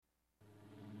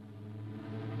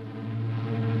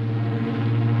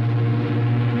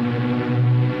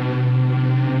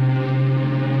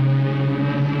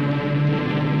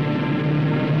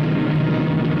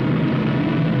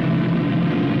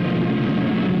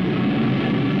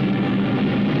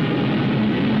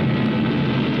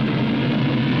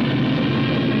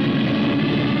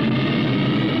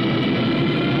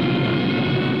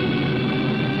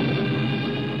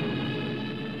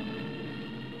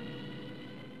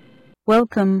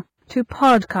Welcome to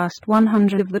podcast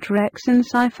 100 of the Treks in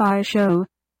Sci-Fi show.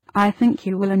 I think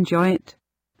you will enjoy it.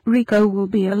 Rico will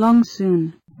be along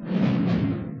soon.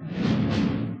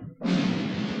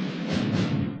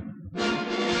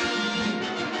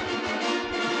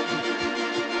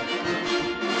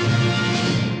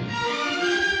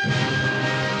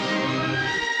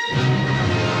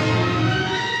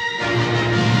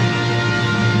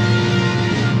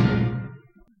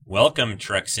 Welcome,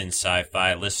 Treks in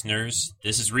Sci-Fi listeners.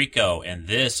 This is Rico, and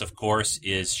this, of course,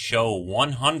 is show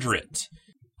 100.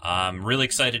 I'm really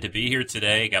excited to be here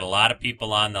today. Got a lot of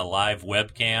people on the live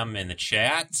webcam in the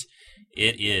chat.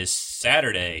 It is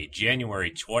Saturday,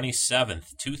 January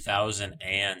 27th,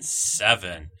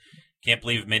 2007. Can't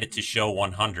believe we made it to show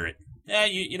 100. Yeah,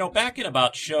 you know, back in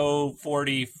about show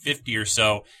 40, 50 or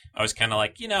so, I was kind of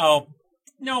like, no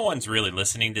one's really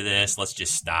listening to this. Let's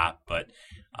just stop. But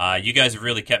you guys have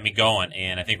really kept me going,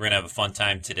 and I think we're going to have a fun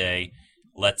time today.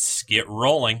 Let's get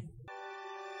rolling.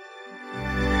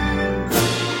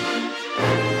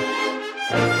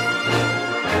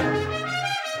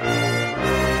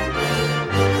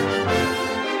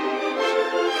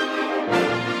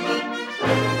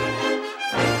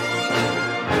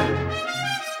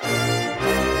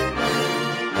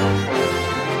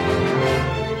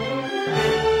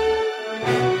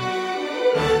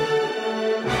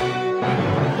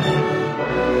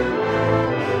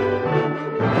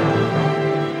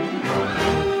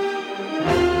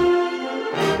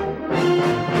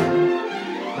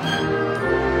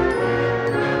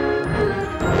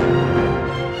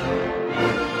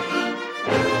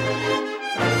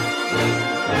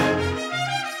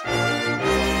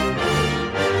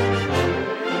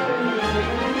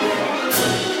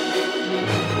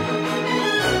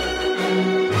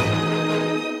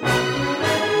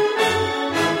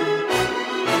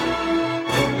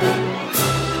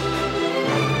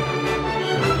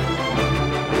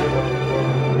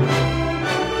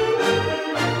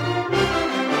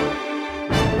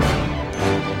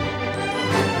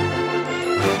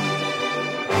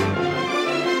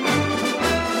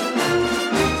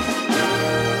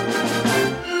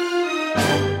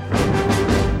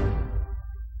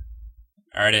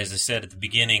 As I said at the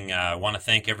beginning, I want to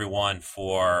thank everyone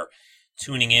for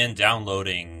tuning in,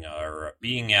 downloading, or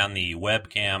being on the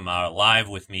webcam live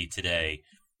with me today.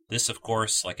 This, of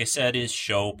course, like I said, is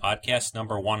podcast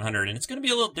number 100, and it's going to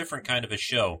be a little different kind of a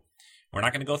show. We're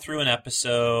not going to go through an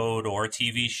episode or a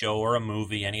TV show or a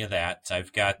movie, any of that.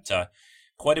 I've got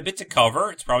quite a bit to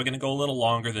cover. It's probably going to go a little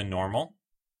longer than normal.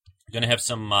 I'm going to have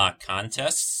some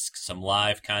contests, some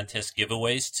live contest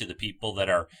giveaways to the people that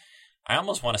are, I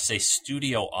almost want to say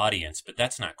studio audience, but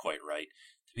that's not quite right.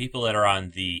 The people that are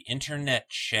on the internet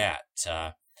chat.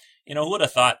 Who would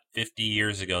have thought 50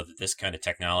 years ago that this kind of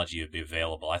technology would be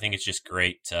available? I think it's just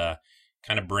great. Kind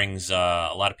of brings a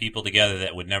lot of people together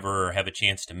that would never have a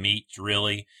chance to meet,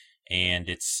 really. And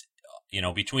it's,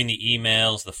 between the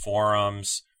emails, the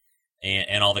forums,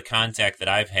 and all the contact that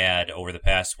I've had over the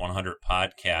past 100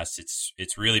 podcasts,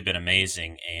 it's really been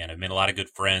amazing. And I've made a lot of good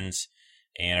friends.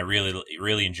 And I really,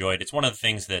 really enjoyed it. It's one of the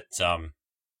things that I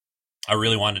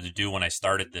really wanted to do when I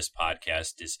started this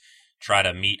podcast is try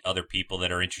to meet other people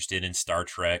that are interested in Star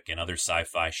Trek and other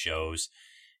sci-fi shows.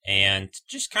 And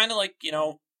just kind of like,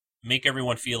 make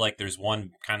everyone feel like there's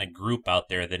one kind of group out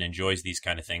there that enjoys these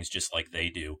kind of things just like they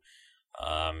do.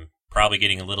 Probably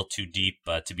getting a little too deep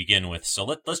to begin with. So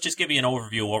let's just give you an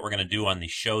overview of what we're going to do on the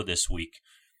show this week.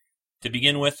 To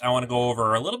begin with, I want to go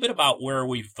over a little bit about where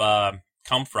we've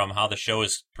come from, how the show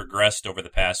has progressed over the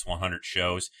past 100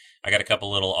 shows. I got a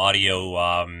couple little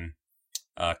audio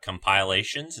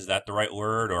compilations, is that the right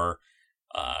word? Or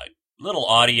little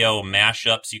audio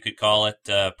mashups, you could call it,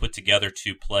 put together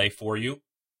to play for you.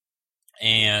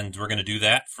 And we're going to do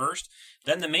that first.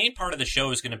 Then the main part of the show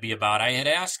is going to be about, I had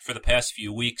asked for the past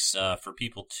few weeks for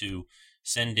people to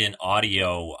send in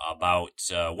audio about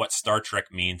what Star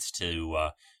Trek means to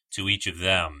each of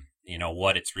them.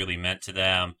 What it's really meant to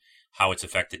them, how it's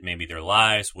affected maybe their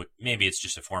lives, maybe it's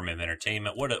just a form of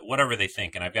entertainment, whatever they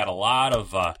think. And I've got a lot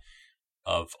of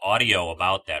audio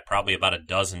about that, probably about a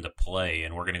dozen to play,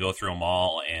 and we're going to go through them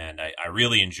all, and I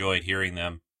really enjoyed hearing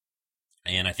them,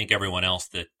 and I think everyone else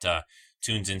that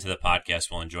tunes into the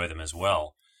podcast will enjoy them as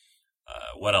well.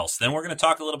 What else? Then we're going to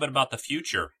talk a little bit about the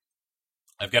future.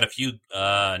 I've got a few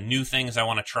new things I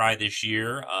want to try this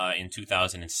year in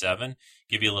 2007,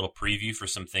 give you a little preview for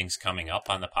some things coming up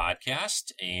on the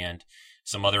podcast, and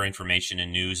some other information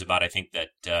and news about I think that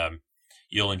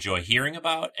you'll enjoy hearing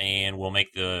about, and will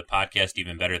make the podcast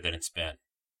even better than it's been.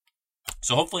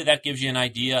 So hopefully that gives you an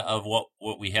idea of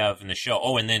what we have in the show.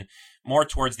 Oh, and then more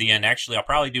towards the end. Actually, I'll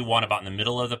probably do one about in the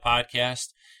middle of the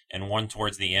podcast and one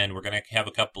towards the end. We're going to have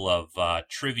a couple of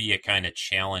trivia kind of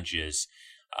challenges.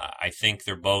 I think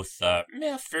they're both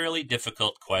fairly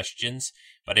difficult questions,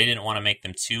 but I didn't want to make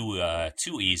them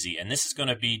too easy. And this is going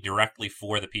to be directly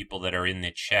for the people that are in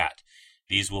the chat.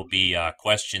 These will be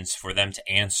questions for them to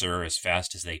answer as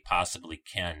fast as they possibly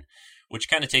can, which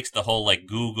kind of takes the whole like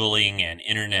Googling and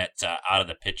internet out of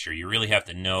the picture. You really have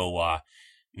to know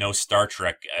Star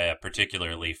Trek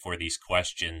particularly for these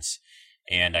questions,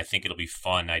 and I think it'll be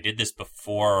fun. I did this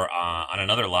before on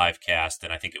another live cast,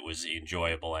 and I think it was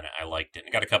enjoyable, and I liked it. And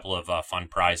I got a couple of fun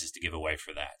prizes to give away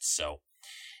for that. So,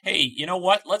 hey, you know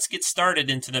what? Let's get started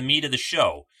into the meat of the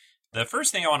show. The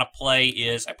first thing I want to play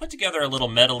is I put together a little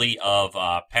medley of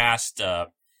past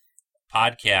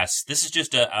podcasts. This is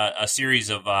just a series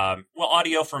of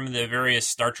audio from the various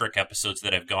Star Trek episodes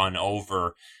that I've gone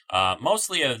over.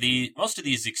 Most of these,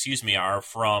 are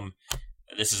from.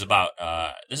 This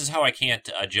is how I can't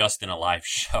adjust in a live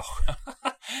show.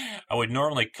 I would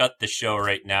normally cut the show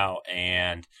right now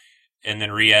and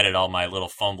then re-edit all my little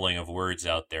fumbling of words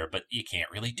out there, but you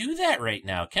can't really do that right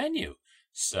now, can you?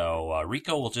 So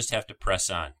Rico will just have to press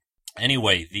on.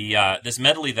 Anyway, this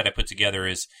medley that I put together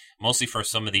is mostly for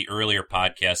some of the earlier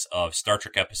podcasts of Star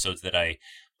Trek episodes that I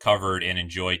covered and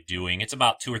enjoyed doing. It's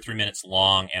about 2 or 3 minutes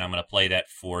long, and I'm going to play that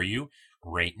for you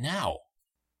right now.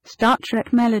 Star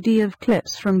Trek melody of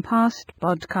clips from past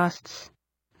podcasts.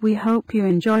 We hope you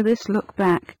enjoy this look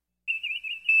back.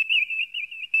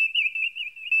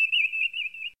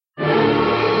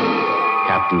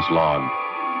 Captain's log.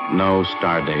 No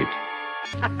star date.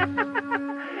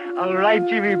 All right,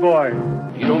 Jimmy boy.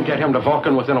 You don't get him to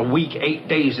Vulcan within a week, 8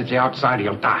 days at the outside,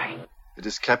 he'll die. It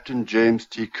is Captain James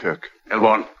T. Kirk.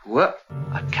 L1. What?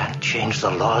 I can't change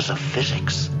the laws of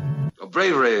physics. Your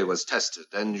bravery was tested,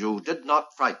 and you did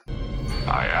not frighten.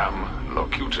 I am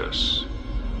Locutus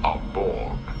of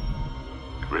Borg.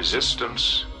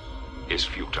 Resistance is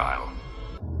futile.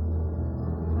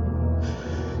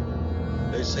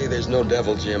 They say there's no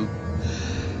devil, Jim.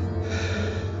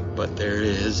 But there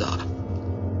is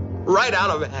right out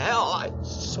of hell. I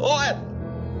saw it.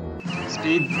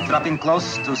 Speed dropping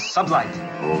close to sublight.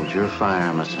 Hold your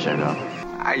fire, Mr. Chekhov.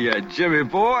 Hiya, Jimmy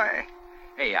boy.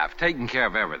 Hey, I've taken care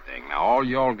of everything. Now all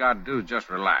y'all got to do is just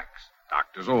relax.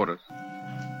 Doctor's orders.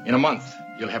 In a month,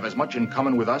 you'll have as much in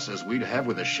common with us as we'd have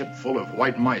with a ship full of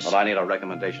white mice. But I need a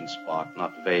recommendation, Spock,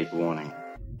 not vague warning.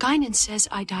 Guinan says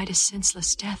I died a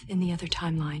senseless death in the other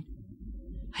timeline.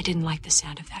 I didn't like the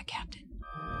sound of that, Captain.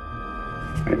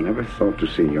 I never thought to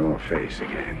see your face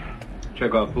again.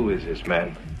 Chekhov, who is this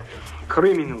man?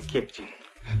 Criminal, Captain.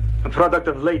 A product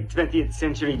of late 20th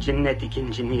century genetic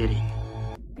engineering.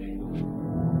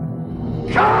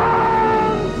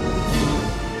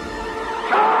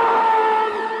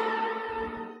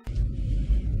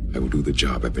 I will do the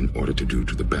job I've been ordered to do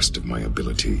to the best of my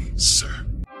ability, sir.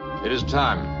 It is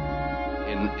time.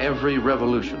 In every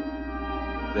revolution,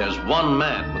 there's one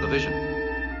man with a vision.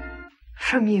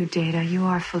 From you, Data, you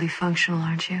are fully functional,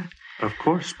 aren't you? Of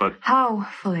course, but... How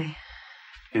fully?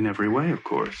 In every way, of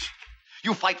course.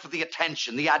 You fight for the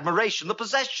attention, the admiration, the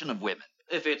possession of women.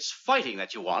 If it's fighting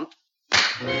that you want,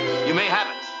 you may have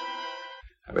it.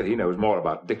 I bet he knows more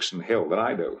about Dixon Hill than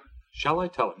I do. Shall I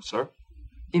tell him, sir?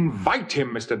 Invite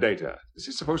him, Mr. Data. This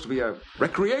is supposed to be a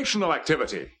recreational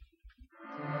activity.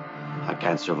 I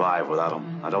can't survive without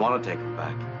him. I don't want to take him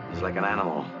back. He's like an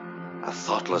animal. A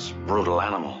thoughtless, brutal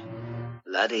animal.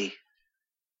 Laddie,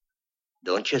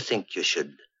 don't you think you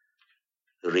should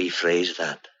rephrase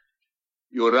that?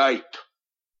 You're right.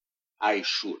 I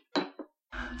should.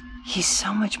 He's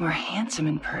so much more handsome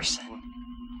in person.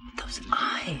 Those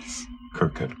eyes.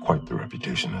 Kirk had quite the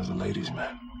reputation as a ladies'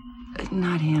 man.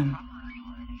 Not him.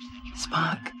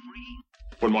 Spock.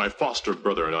 When my foster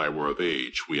brother and I were of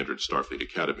age, we entered Starfleet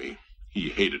Academy. He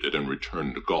hated it and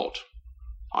returned to Galt.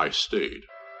 I stayed.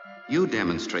 You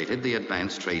demonstrated the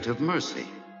advanced trait of mercy,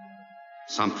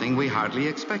 something we hardly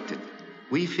expected.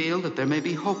 We feel that there may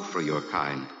be hope for your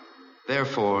kind.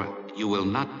 Therefore, you will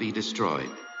not be destroyed.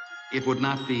 It would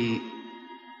not be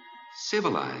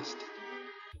civilized.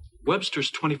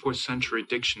 Webster's 24th Century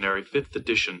Dictionary, 5th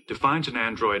edition, defines an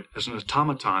android as an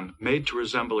automaton made to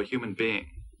resemble a human being.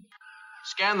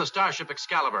 Scan the starship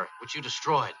Excalibur, which you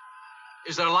destroyed.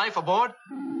 Is there life aboard?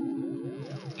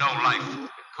 No life.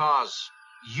 Because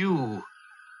you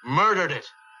murdered it.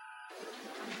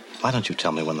 Why don't you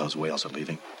tell me when those whales are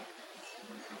leaving?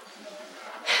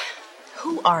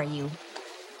 Who are you?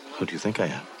 Who do you think I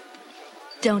am?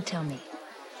 Don't tell me.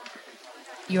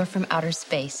 You're from outer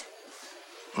space.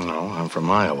 No, I'm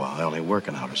from Iowa. I only work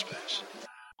in outer space.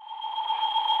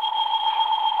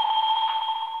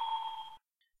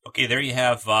 Okay, there you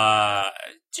have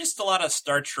just a lot of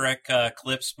Star Trek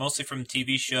clips, mostly from the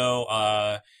TV show,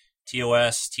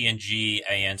 TOS, TNG,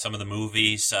 and some of the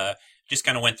movies. Just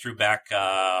kind of went through back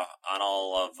on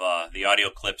all of the audio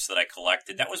clips that I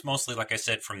collected. That was mostly, like I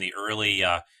said, from the early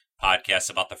podcasts,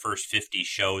 about the first 50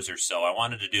 shows or so. I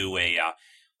wanted to do a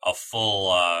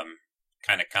full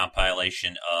kind of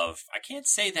compilation of, I can't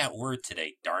say that word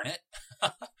today, darn it.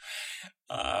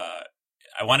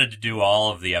 I wanted to do all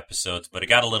of the episodes, but it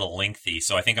got a little lengthy,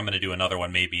 so I think I'm going to do another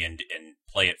one maybe and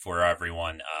play it for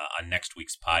everyone on next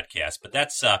week's podcast. But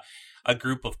that's a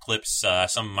group of clips,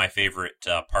 some of my favorite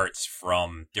parts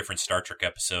from different Star Trek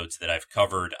episodes that I've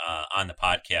covered on the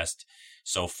podcast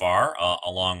so far,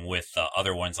 along with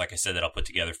other ones, like I said, that I'll put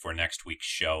together for next week's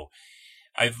show.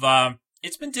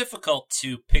 It's been difficult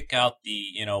to pick out the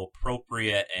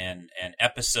appropriate and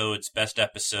best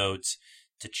episodes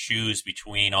to choose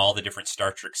between all the different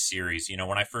Star Trek series.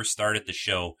 When I first started the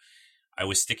show, I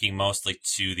was sticking mostly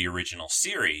to the original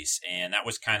series, and that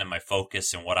was kind of my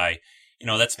focus and what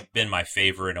that's been my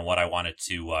favorite and what I wanted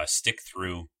to stick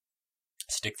to,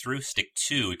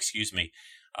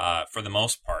 for the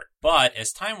most part. But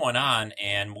as time went on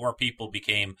and more people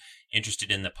became interested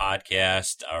in the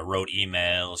podcast, wrote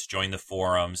emails, joined the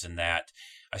forums, and that,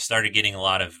 I started getting a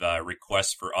lot of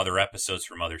requests for other episodes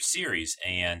from other series,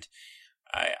 and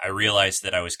I realized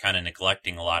that I was kind of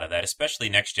neglecting a lot of that, especially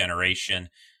Next Generation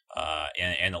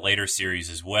and the later series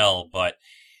as well. But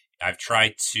I've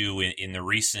tried to, in the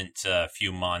recent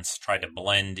few months, try to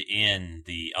blend in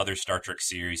the other Star Trek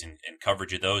series and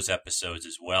coverage of those episodes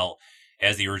as well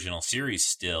as the original series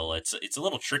still. It's a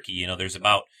little tricky. There's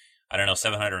about,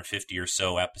 750 or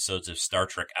so episodes of Star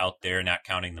Trek out there, not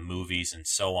counting the movies and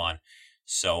so on.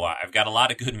 So I've got a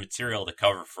lot of good material to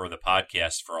cover for the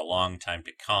podcast for a long time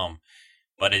to come.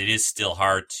 But it is still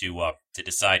hard to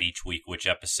decide each week which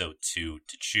episode to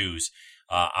choose.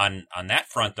 On that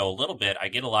front, though, a little bit, I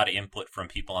get a lot of input from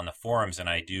people on the forums, and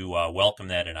I do welcome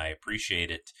that, and I appreciate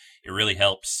it. It really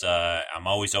helps. I'm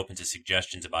always open to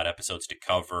suggestions about episodes to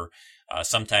cover.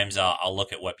 Sometimes I'll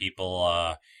look at what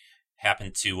people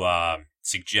happen to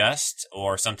suggest,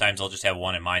 or sometimes I'll just have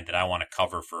one in mind that I want to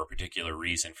cover for a particular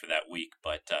reason for that week.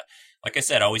 But like I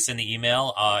said, always send the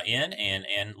email in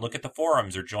and look at the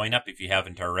forums or join up if you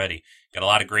haven't already. Got a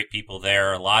lot of great people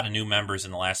there, a lot of new members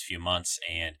in the last few months,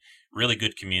 and really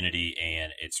good community,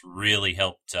 and it's really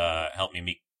helped me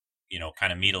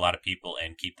meet a lot of people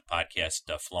and keep the podcast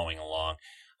flowing along.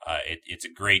 It's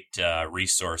a great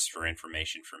resource for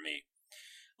information for me.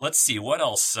 Let's see, what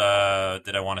else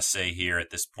did I want to say here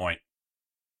at this point?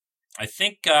 I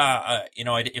think,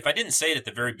 if I didn't say it at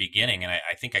the very beginning, and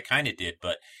I think I kind of did,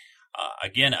 but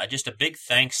again, just a big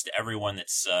thanks to everyone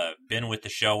that's been with the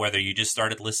show, whether you just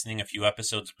started listening a few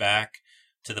episodes back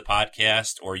to the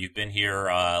podcast, or you've been here,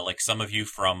 like some of you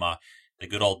from the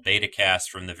good old beta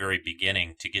cast from the very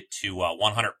beginning. To get to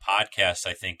 100 podcasts,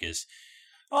 I think it's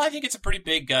a pretty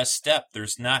big step.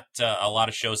 There's not a lot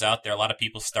of shows out there. A lot of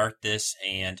people start this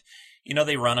and,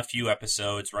 they run a few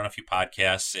episodes, run a few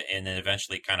podcasts, and then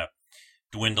eventually kind of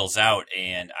dwindles out.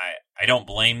 And I don't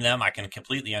blame them. I can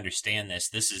completely understand this.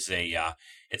 This is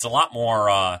it's a lot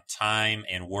more time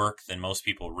and work than most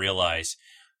people realize.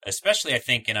 Especially, I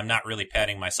think, and I'm not really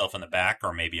patting myself on the back,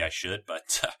 or maybe I should,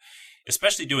 but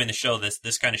especially doing the show,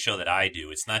 this kind of show that I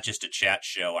do. It's not just a chat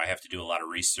show. I have to do a lot of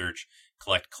research,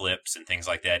 collect clips and things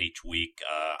like that each week.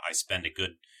 I spend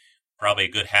probably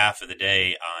a good half of the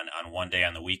day on one day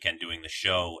on the weekend doing the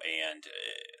show, and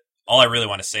all I really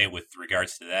want to say with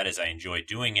regards to that is I enjoy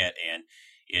doing it, and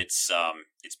it's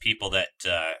people that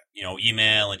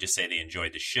email and just say they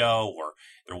enjoyed the show, or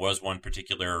there was one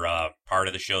particular part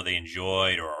of the show they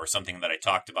enjoyed, or something that I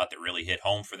talked about that really hit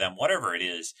home for them. Whatever it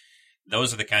is,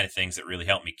 those are the kind of things that really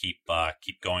help me keep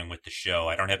going with the show.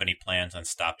 I don't have any plans on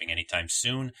stopping anytime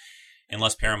soon,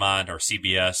 unless Paramount or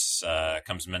CBS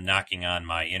comes knocking on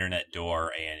my internet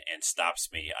door and stops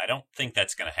me. I don't think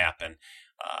that's going to happen.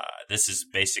 This is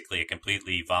basically a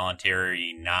completely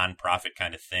voluntary, non-profit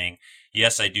kind of thing.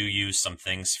 Yes, I do use some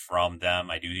things from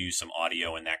them. I do use some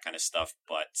audio and that kind of stuff,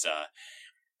 but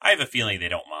I have a feeling they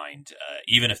don't mind,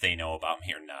 even if they know about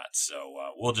me or not. So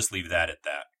we'll just leave that at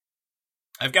that.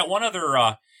 I've got one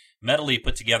other medley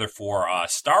put together for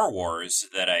Star Wars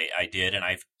that I did, and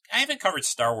I haven't covered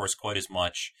Star Wars quite as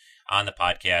much on the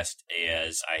podcast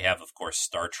as I have, of course,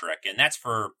 Star Trek, and that's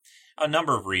for a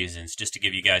number of reasons, just to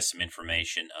give you guys some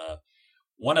information.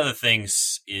 One of the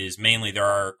things is mainly there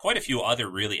are quite a few other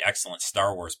really excellent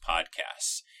Star Wars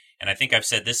podcasts. And I think I've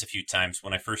said this a few times.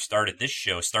 When I first started this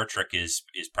show, Star Trek is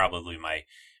probably my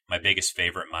biggest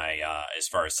favorite, as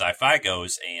far as sci-fi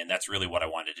goes, and that's really what I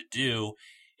wanted to do.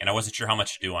 and I wasn't sure how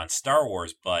much to do on Star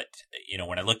Wars, but,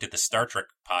 when I looked at the Star Trek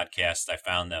podcasts, I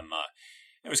found them,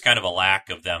 there was kind of a lack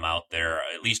of them out there,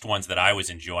 at least ones that I was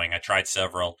enjoying. I tried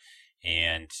several,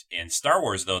 and in Star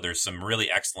Wars, though, there's some really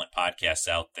excellent podcasts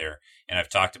out there, and I've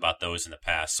talked about those in the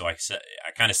past. So I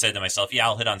kind of said to myself, yeah,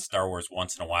 I'll hit on Star Wars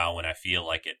once in a while when I feel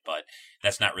like it, but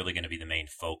that's not really going to be the main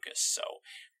focus.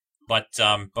 But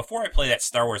before I play that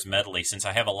Star Wars medley, since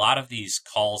I have a lot of these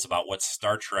calls about what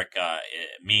Star Trek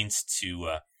means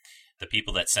to the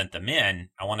people that sent them in,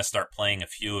 I want to start playing a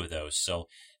few of those. So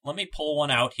let me pull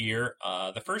one out here.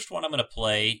 The first one I'm going to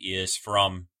play is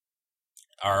from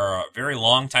our very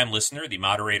long-time listener, the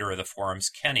moderator of the forums,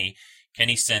 Kenny.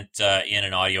 Kenny sent in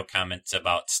an audio comment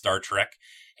about Star Trek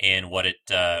and what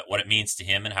it means to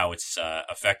him and how it's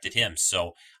affected him.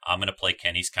 So I'm going to play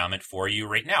Kenny's comment for you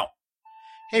right now.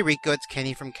 Hey Rico, it's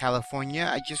Kenny from California.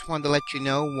 I just wanted to let you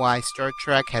know why Star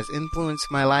Trek has influenced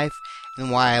my life and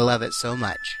why I love it so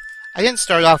much. I didn't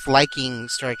start off liking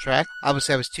Star Trek.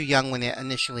 Obviously, I was too young when it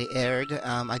initially aired.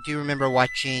 I do remember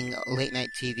watching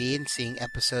late-night TV and seeing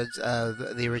episodes of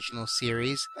the original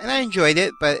series, and I enjoyed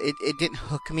it, but it didn't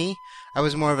hook me. I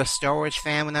was more of a Star Wars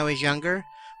fan when I was younger,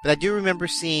 but I do remember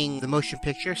seeing the motion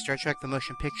picture, Star Trek the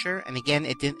motion picture, and again,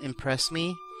 it didn't impress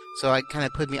me. So it kind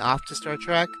of put me off to Star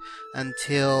Trek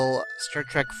until Star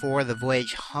Trek IV, The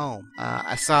Voyage Home.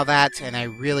 I saw that, and I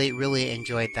really, really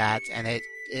enjoyed that, and it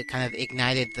kind of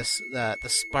ignited the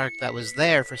spark that was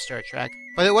there for Star Trek.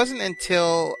 But it wasn't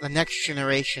until The Next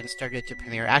Generation started to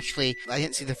premiere. Actually, I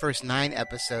didn't see the first 9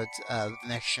 episodes of The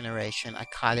Next Generation. I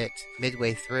caught it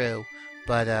midway through.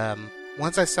 But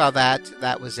once I saw that,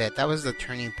 that was it. That was the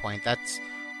turning point. That's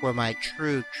where my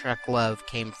true Trek love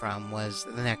came from, was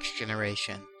The Next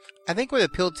Generation. I think what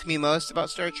appealed to me most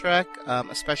about Star Trek,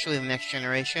 especially The Next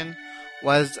Generation,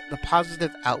 was the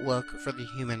positive outlook for the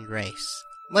human race.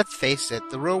 Let's face it,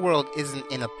 the real world isn't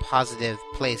in a positive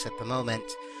place at the moment,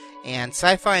 and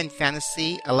sci-fi and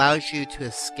fantasy allows you to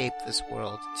escape this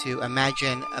world, to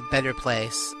imagine a better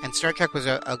place, and Star Trek was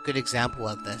a good example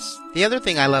of this. The other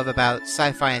thing I love about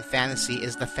sci-fi and fantasy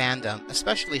is the fandom,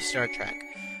 especially Star Trek.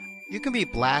 You can be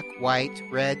black, white,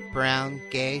 red, brown,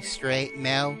 gay, straight,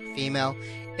 male, female.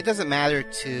 It doesn't matter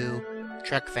to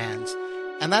Trek fans.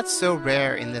 And that's so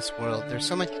rare in this world. There's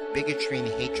so much bigotry and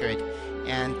hatred.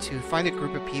 And to find a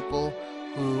group of people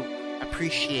who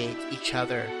appreciate each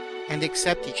other and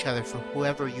accept each other for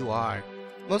whoever you are.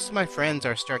 Most of my friends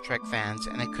are Star Trek fans,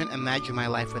 and I couldn't imagine my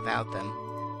life without them.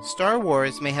 Star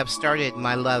Wars may have started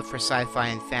my love for sci-fi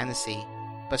and fantasy,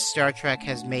 but Star Trek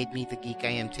has made me the geek I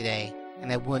am today,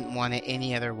 and I wouldn't want it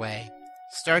any other way.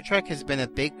 Star Trek has been a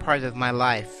big part of my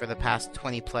life for the past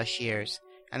 20 plus years,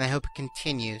 and I hope it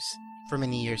continues for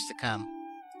many years to come.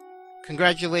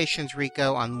 Congratulations,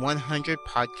 Rico, on 100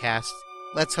 podcasts.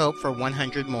 Let's hope for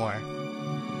 100 more.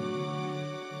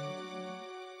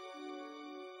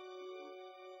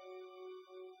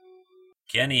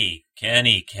 Kenny,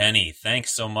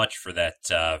 thanks so much for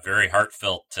that very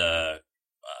heartfelt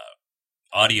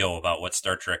audio about what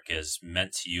Star Trek has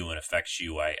meant to you and affects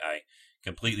you. I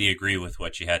completely agree with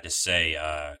what you had to say.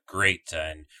 Great.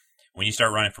 And when you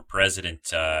start running for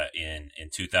president in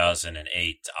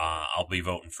 2008, I'll be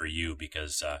voting for you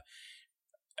because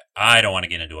I don't want to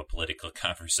get into a political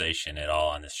conversation at all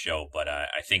on this show, but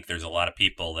I think there's a lot of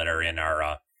people that are in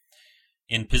our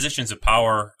in positions of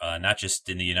power, not just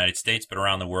in the United States, but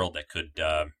around the world that could,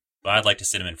 I'd like to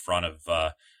sit them in front of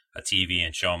a TV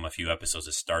and show them a few episodes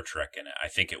of Star Trek, and I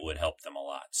think it would help them a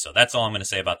lot. So that's all I'm going to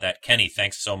say about that. Kenny,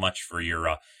 thanks so much for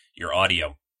your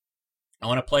audio. I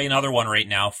want to play another one right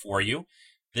now for you.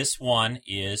 This one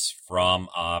is from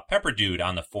Pepper Dude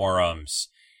on the forums.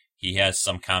 He has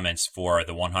some comments for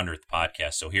the 100th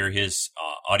podcast, so here his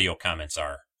audio comments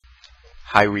are.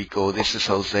 Hi Rico, this is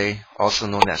Jose, also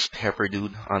known as Pepper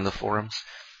Dude on the forums.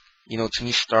 You know, to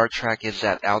me Star Trek is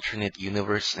that alternate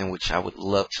universe in which I would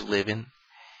love to live in.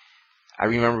 I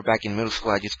remember back in middle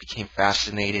school I just became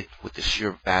fascinated with the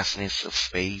sheer vastness of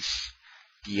space,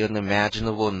 the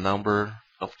unimaginable number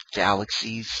of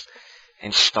galaxies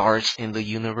and stars in the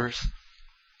universe.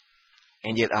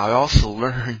 And yet I also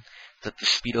learned that the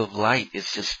speed of light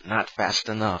is just not fast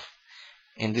enough.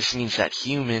 And this means that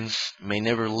humans may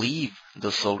never leave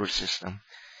the solar system.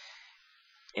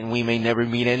 And we may never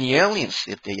meet any aliens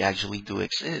if they actually do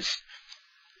exist.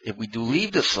 If we do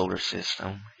leave the solar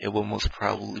system, it will most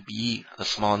probably be a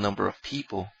small number of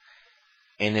people.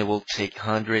 And it will take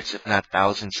hundreds, if not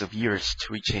thousands of years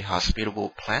to reach a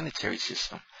hospitable planetary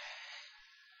system.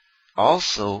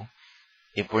 Also,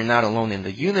 if we're not alone in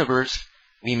the universe,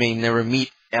 we may never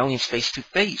meet aliens face to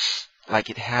face, like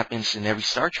it happens in every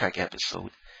Star Trek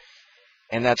episode.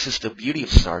 And that's just the beauty of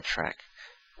Star Trek.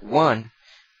 1,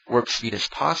 warp speed is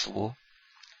possible.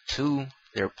 2,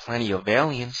 there are plenty of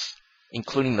aliens,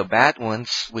 including the bad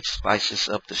ones, which spices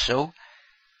up the show.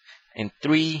 And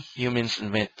 3, humans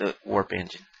invent the warp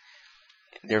engine,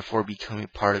 therefore becoming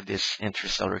part of this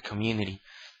interstellar community.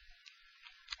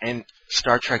 And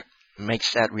Star Trek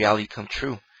makes that reality come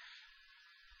true.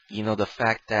 You know, the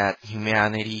fact that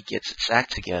humanity gets its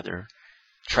act together,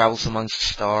 travels amongst the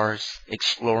stars,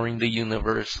 exploring the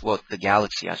universe, well, the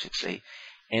galaxy, I should say,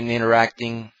 and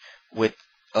interacting with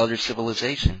other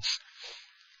civilizations.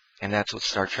 And that's what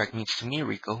Star Trek means to me,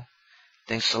 Rico.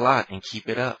 Thanks a lot, and keep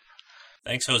it up.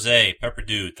 Thanks, Jose. Pepper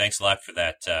Dude, thanks a lot for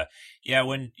that.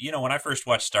 When I first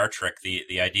watched Star Trek,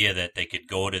 the idea that they could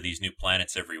go to these new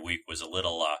planets every week was a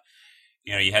little,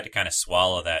 you had to kind of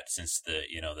swallow that, since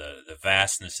the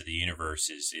vastness of the universe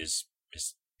is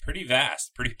pretty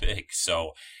vast, pretty big.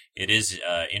 So it is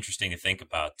interesting to think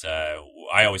about.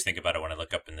 I always think about it when I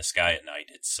look up in the sky at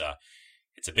night.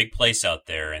 It's a big place out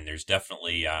there, and there's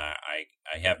definitely, I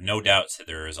have no doubts that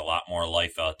there is a lot more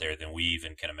life out there than we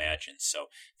even can imagine. So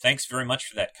thanks very much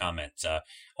for that comment. I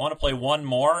want to play one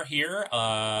more here,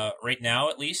 right now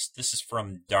at least. This is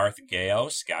from Darth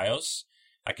Gaios.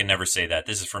 I can never say that.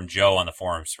 This is from Joe on the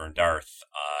forums from Darth,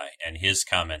 and his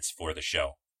comments for the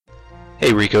show.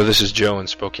 Hey Rico, this is Joe in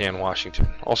Spokane, Washington,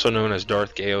 also known as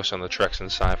Darth Gaios on the Treks and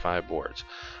Sci-Fi boards.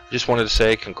 I just wanted to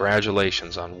say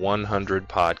congratulations on 100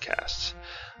 podcasts.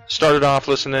 Started off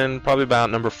listening probably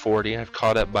about number 40. I've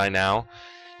caught up by now.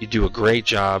 You do a great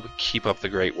job. Keep up the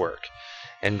great work.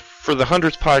 And for the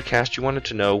 100th podcast, you wanted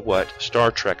to know what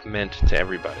Star Trek meant to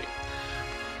everybody.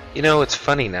 You know, it's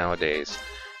funny nowadays.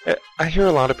 I hear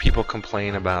a lot of people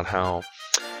complain about how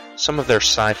some of their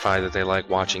sci-fi that they like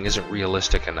watching isn't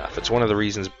realistic enough. It's one of the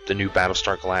reasons the new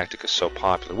Battlestar Galactica is so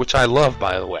popular, which I love,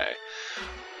 by the way.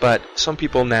 But some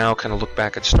people now kind of look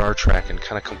back at Star Trek and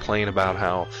kind of complain about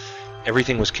how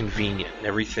everything was convenient.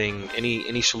 Everything,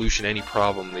 any solution, any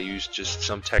problem, they used just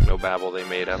some technobabble they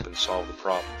made up and solved the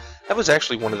problem. That was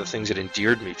actually one of the things that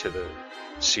endeared me to the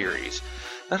series.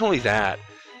 Not only that,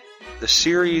 the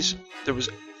series,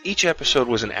 each episode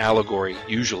was an allegory,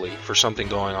 usually, for something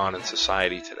going on in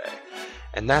society today.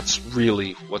 And that's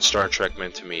really what Star Trek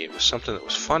meant to me. It was something that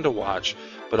was fun to watch,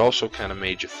 but also kind of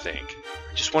made you think.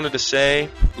 I just wanted to say,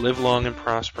 live long and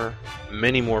prosper.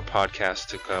 Many more podcasts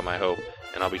to come, I hope.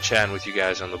 And I'll be chatting with you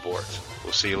guys on the boards.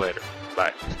 We'll see you later.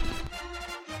 Bye.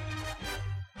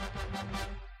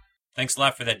 Thanks a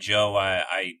lot for that, Joe.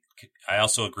 I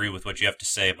also agree with what you have to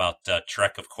say about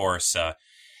Trek, of course.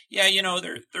 Yeah,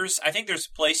 I think there's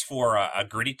a place for a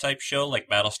gritty type show like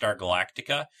Battlestar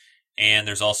Galactica, and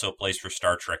there's also a place for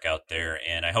Star Trek out there.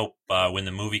 And I hope when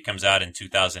the movie comes out in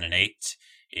 2008,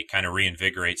 it kind of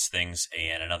reinvigorates things,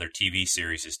 and another TV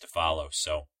series is to follow.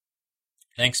 So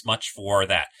thanks much for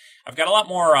that. I've got a lot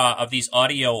more of these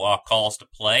audio calls to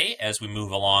play as we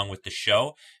move along with the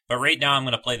show. But right now I'm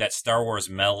going to play that Star Wars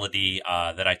melody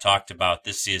that I talked about.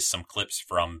 This is some clips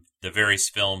from the various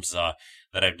films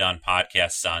that I've done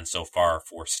podcasts on so far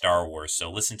for Star Wars.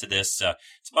 So listen to this.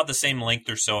 It's about the same length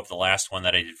or so of the last one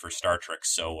that I did for Star Trek.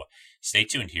 So stay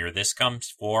tuned here. This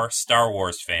comes for Star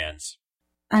Wars fans.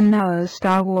 And now a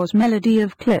Star Wars melody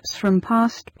of clips from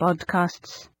past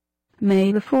podcasts.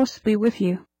 May the Force be with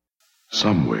you.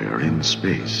 Somewhere in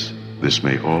space, this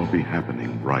may all be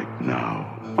happening right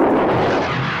now.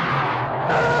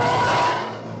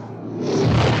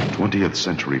 20th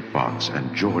Century Fox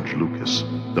and George Lucas,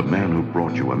 the man who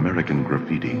brought you American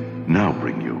Graffiti, now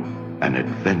bring you an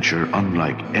adventure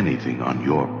unlike anything on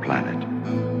your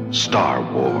planet. Star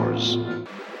Wars.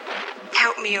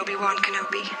 Help me, Obi-Wan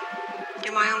Kenobi.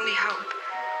 You're my only hope.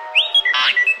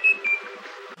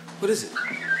 What is it?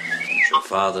 It's your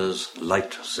father's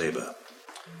lightsaber.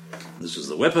 This is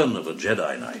the weapon of a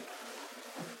Jedi Knight.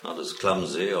 Not as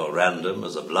clumsy or random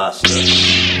as a blaster.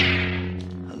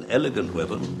 An elegant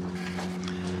weapon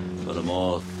for a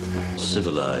more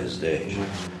civilized age.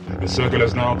 The circle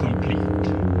is now complete.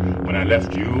 When I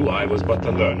left you, I was but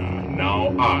the learner.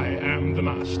 Now I am the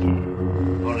master.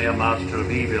 Only a master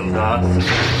of evil,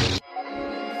 Darth.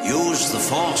 Use the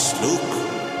Force, Luke.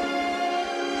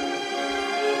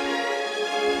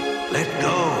 Let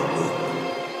go, Luke.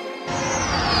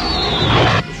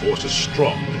 The Force is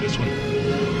strong in this one.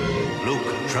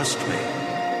 Luke, trust me.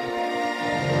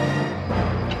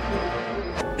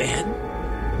 Ben?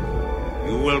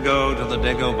 You will go to the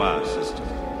Dagobah system.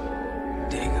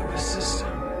 Dagobah system?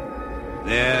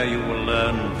 There you will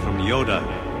learn from Yoda,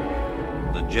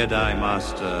 the Jedi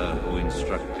Master who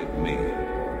instructed me.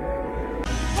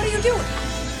 What are you doing?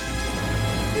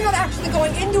 You're not actually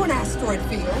going into an asteroid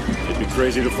field. They'd be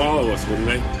crazy to follow us, wouldn't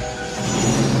they?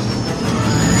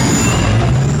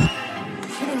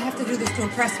 this to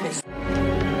impress me.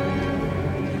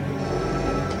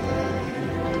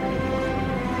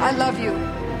 I love you.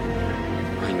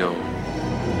 I know.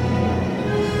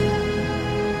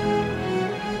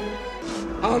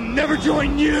 I'll never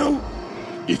join you!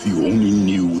 If you only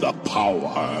knew the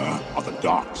power of the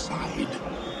dark side.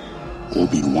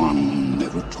 Obi-Wan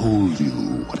never told you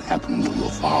what happened to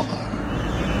your father.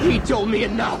 He told me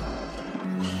enough!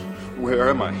 Where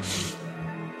am I?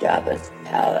 Jabba's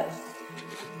palace.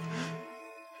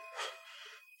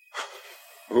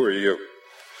 Who are you?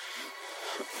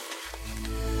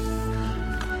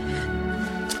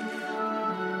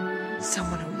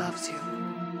 Someone who loves you.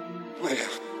 Where?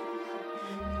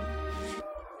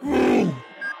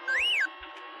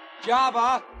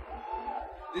 Jabba,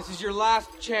 this is your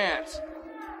last chance.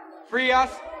 Free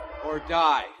us or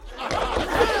die.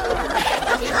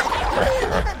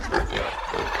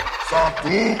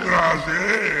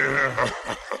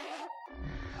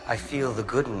 I feel the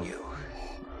good in you.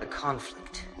 The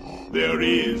conflict. There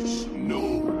is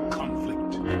no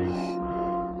conflict.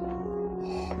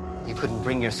 You couldn't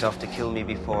bring yourself to kill me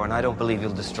before, and I don't believe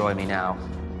you'll destroy me now.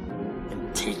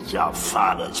 And take your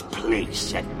father's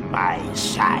place at my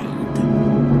side.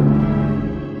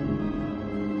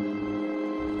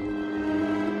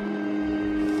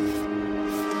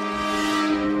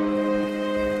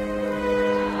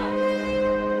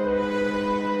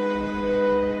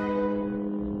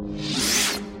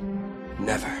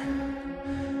 Never.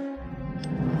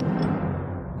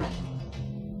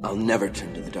 I'll never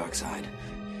turn to the dark side.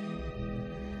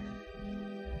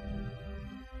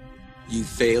 You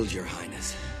failed, Your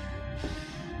Highness.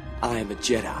 I am a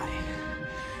Jedi,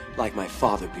 like my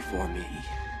father before me.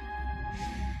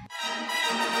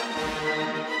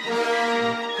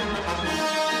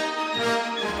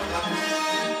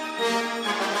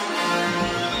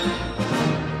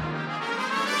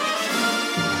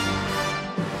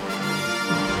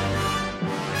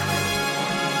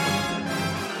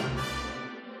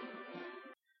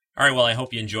 All right, well, I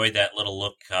hope you enjoyed that little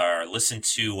look, or listened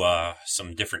to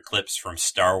some different clips from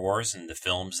Star Wars and the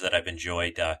films that I've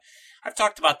enjoyed. I've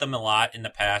talked about them a lot in the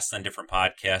past on different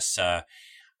podcasts.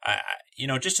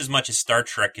 Just as much as Star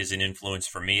Trek is an influence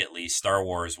for me, at least, Star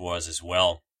Wars was as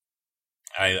well.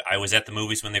 I was at the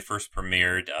movies when they first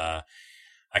premiered.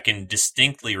 I can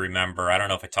distinctly remember, I don't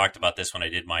know if I talked about this when I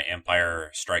did my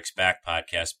Empire Strikes Back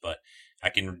podcast, but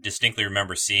I can distinctly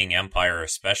remember seeing Empire,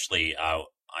 especially on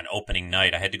opening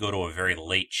night. I had to go to a very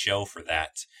late show for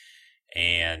that,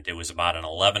 and it was about an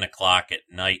 11 o'clock at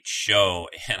night show,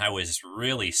 and I was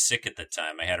really sick at the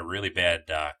time. I had a really bad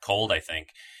cold, I think,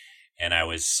 and I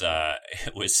was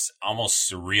it was almost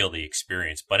surreal, the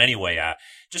experience. But anyway, I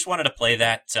just wanted to play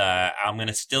that. I'm going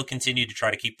to still continue to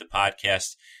try to keep the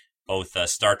podcast both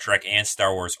Star Trek and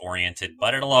Star Wars oriented,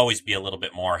 but it'll always be a little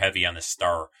bit more heavy on the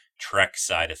Star Trek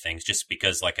side of things, just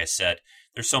because, like I said,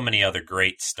 there's so many other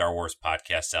great Star Wars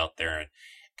podcasts out there, and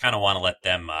kind of want to let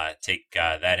them take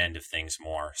that end of things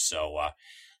more. So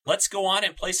let's go on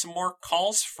and play some more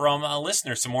calls from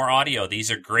listeners, some more audio.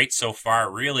 These are great so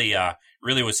far. Really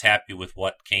was happy with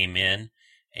what came in,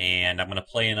 and I'm going to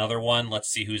play another one. Let's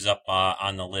see who's up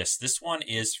on the list. This one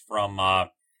is from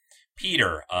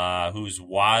Peter, who's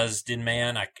Wazdin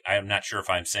Man. I'm not sure if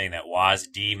I'm saying that,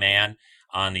 Wazd Man,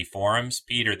 on the forums.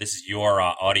 Peter, this is your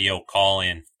audio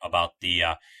call-in about the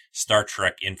Star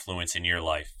Trek influence in your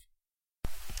life.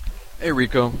 Hey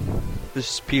Rico, this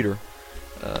is Peter,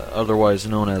 otherwise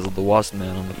known as the Wasp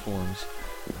Man on the forums.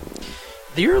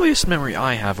 The earliest memory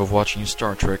I have of watching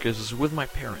Star Trek is with my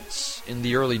parents, in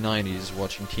the early 90s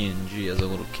watching TNG as a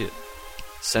little kid.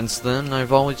 Since then,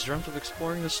 I've always dreamt of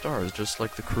exploring the stars just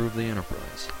like the crew of the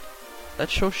Enterprise. That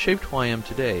show shaped who I am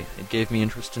today. It gave me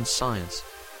interest in science.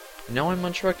 And now I'm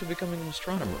on track to becoming an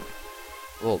astronomer.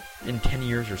 Well, in 10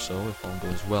 years or so, if all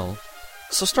goes well.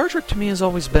 So Star Trek to me has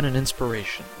always been an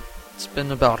inspiration. It's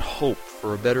been about hope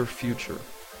for a better future.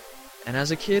 And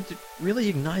as a kid, it really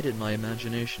ignited my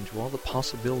imagination to all the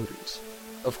possibilities.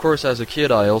 Of course, as a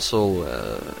kid, I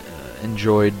also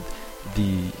enjoyed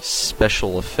the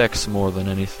special effects more than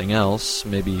anything else,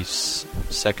 maybe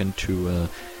second to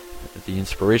the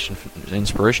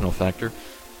inspirational factor.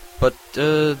 But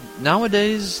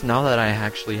nowadays, now that I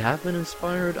actually have been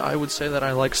inspired, I would say that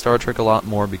I like Star Trek a lot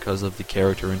more because of the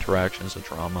character interactions, the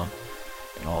drama,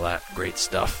 and all that great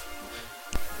stuff.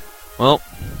 Well,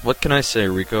 what can I say,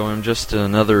 Rico? I'm just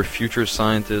another future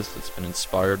scientist that's been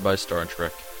inspired by Star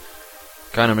Trek.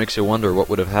 Kinda makes you wonder what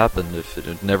would have happened if it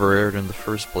had never aired in the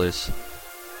first place.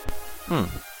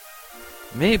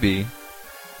 Maybe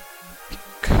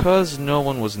because no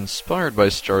one was inspired by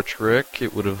Star Trek,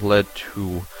 it would have led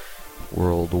to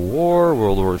World War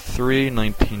III,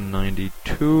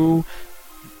 1992,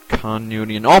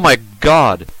 continuity, and oh my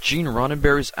god! Gene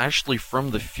Roddenberry is actually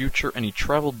from the future, and he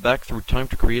traveled back through time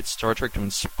to create Star Trek to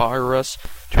inspire us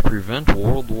to prevent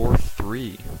World War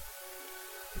III.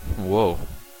 Whoa.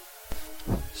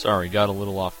 Sorry, got a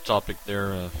little off topic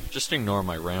there. Just ignore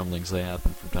my ramblings, they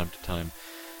happen from time to time.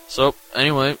 So,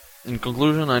 anyway, in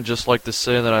conclusion, I'd just like to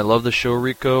say that I love the show,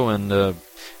 Rico, and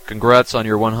congrats on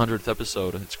your 100th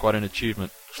episode. It's quite an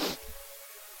achievement.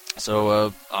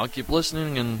 So, I'll keep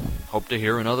listening and hope to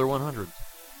hear another 100.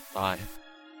 Bye.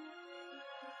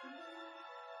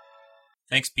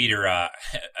 Thanks, Peter.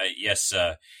 Yes,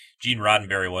 Gene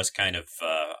Roddenberry was kind of,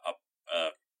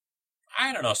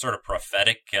 I don't know, sort of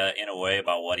prophetic in a way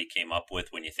about what he came up with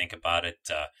when you think about it.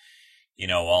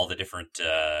 All the different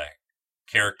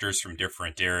characters from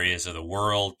different areas of the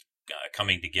world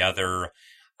coming together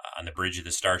on the bridge of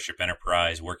the Starship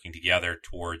Enterprise, working together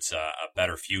towards a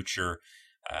better future.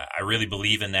 I really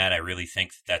believe in that. I really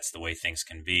think that's the way things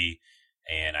can be,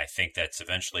 and I think that's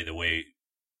eventually the way,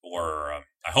 or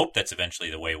I hope that's eventually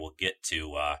the way we'll get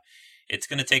to. It's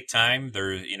going to take time.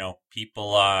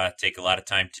 People take a lot of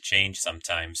time to change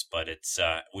sometimes, but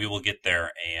we will get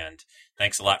there. And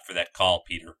thanks a lot for that call,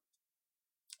 Peter.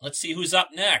 Let's see who's up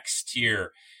next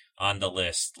here on the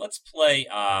list. Let's play.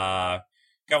 Got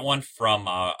one from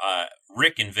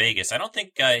Rick in Vegas. I don't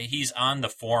think he's on the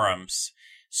forums.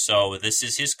 So this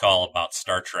is his call about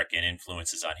Star Trek and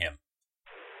influences on him.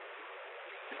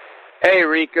 Hey,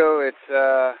 Rico.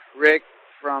 It's Rick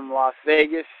from Las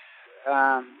Vegas.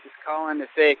 Just calling to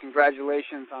say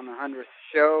congratulations on the 100th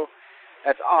show.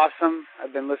 That's awesome.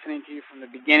 I've been listening to you from the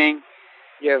beginning.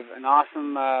 You have an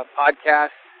awesome podcast.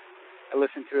 I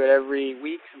listen to it every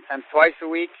week, sometimes twice a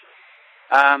week.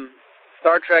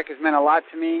 Star Trek has meant a lot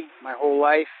to me my whole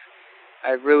life.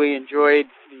 I've really enjoyed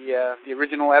the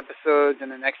original episodes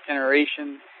and The Next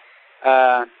Generation,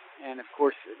 and of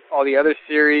course all the other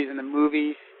series and the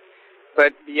movies.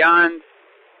 But beyond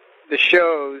the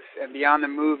shows and beyond the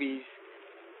movies,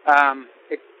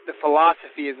 the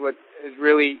philosophy is what has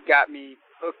really got me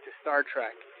hooked to Star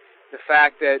Trek. The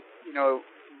fact that,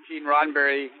 Gene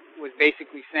Roddenberry was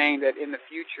basically saying that in the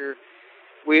future,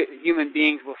 human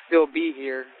beings will still be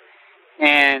here,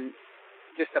 and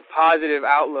just a positive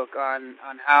outlook on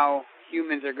how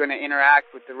humans are going to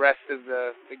interact with the rest of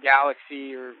the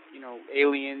galaxy, or,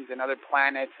 aliens and other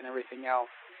planets and everything else.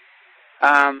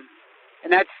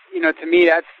 And that's, to me,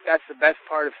 that's the best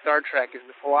part of Star Trek, is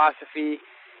the philosophy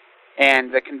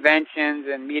and the conventions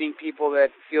and meeting people that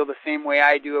feel the same way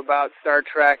I do about Star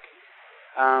Trek.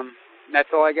 And that's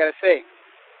all I got to say.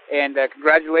 And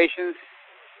congratulations,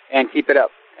 and keep it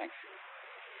up. Thanks.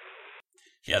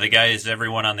 Yeah, the guys,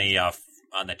 everyone on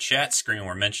the chat screen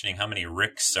were mentioning how many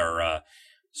Ricks are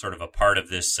sort of a part of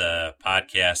this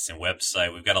podcast and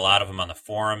website. We've got a lot of them on the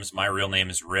forums. My real name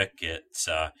is Rick. It's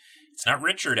not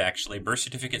Richard, actually. Birth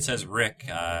certificate says Rick.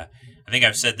 I think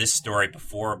I've said this story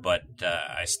before, but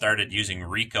I started using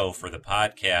Rico for the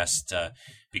podcast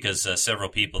because several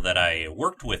people that I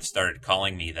worked with started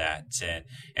calling me that. And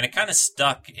it kind of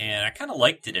stuck, and I kind of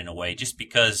liked it in a way, just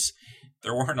because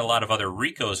there weren't a lot of other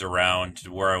Ricos around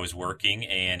where I was working,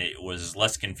 and it was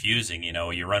less confusing.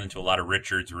 You run into a lot of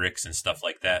Richards, Ricks, and stuff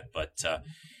like that, but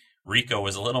Rico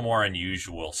was a little more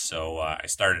unusual, so I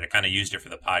kind of used it for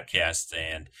the podcast,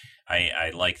 and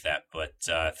I like that. But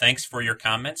thanks for your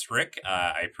comments, Rick.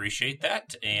 I appreciate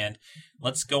that. And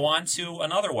let's go on to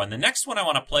another one. The next one I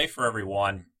want to play for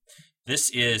everyone, this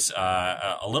is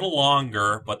a little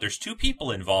longer, but there's two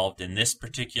people involved in this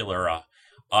particular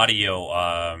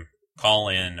audio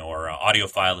call-in or audio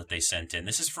file that they sent in.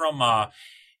 This is from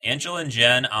Angela and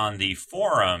Jen on the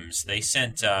forums. They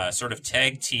sent sort of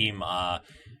tag team,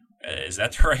 is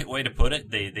that the right way to put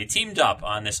it? They teamed up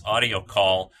on this audio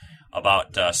call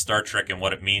about Star Trek and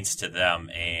what it means to them,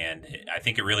 and I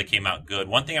think it really came out good.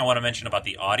 One thing I want to mention about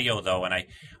the audio, though, and I'm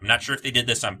not sure if they did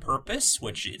this on purpose,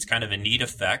 which it's kind of a neat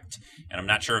effect, and I'm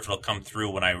not sure if it'll come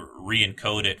through when I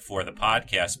re-encode it for the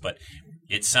podcast, but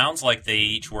it sounds like they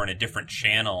each were in a different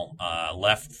channel,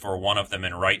 left for one of them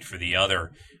and right for the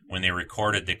other when they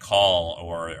recorded the call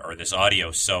or this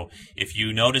audio. So if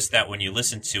you notice that when you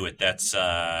listen to it, that's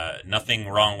nothing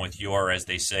wrong with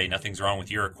nothing's wrong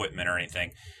with your equipment or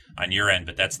anything on your end,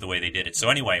 but that's the way they did it. So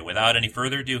anyway, without any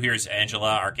further ado, here's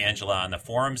Archangela on the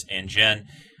forums, and Jen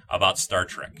about Star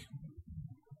Trek.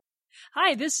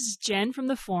 Hi, this is Jen from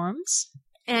the forums.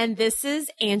 And this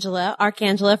is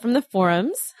Archangela from the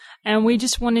forums. And we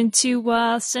just wanted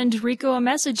to send Rico a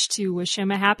message to wish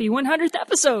him a happy 100th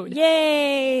episode.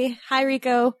 Yay! Hi,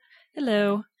 Rico.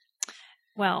 Hello.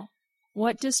 Well,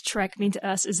 What does Trek mean to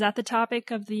us? Is that the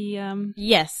topic of the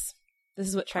Yes. This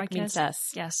is what Trek podcast? means to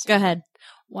us. Yes. Go ahead.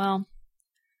 Well,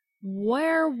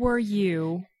 where were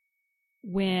you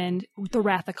when the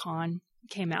Wrath of Khan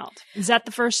came out? Is that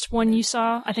the first one you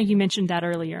saw? I think you mentioned that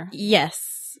earlier.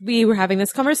 Yes. We were having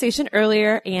this conversation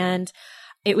earlier, and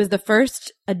it was the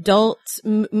first adult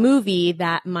movie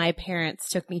that my parents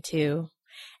took me to,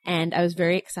 and I was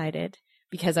very excited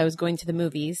because I was going to the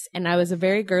movies, and I was a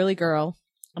very girly girl,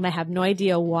 and I have no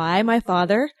idea why my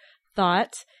father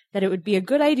thought that it would be a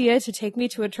good idea to take me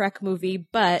to a Trek movie,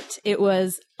 but it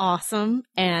was awesome,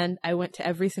 and I went to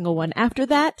every single one after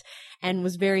that, and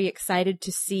was very excited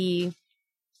to see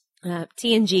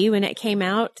TNG when it came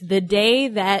out. The day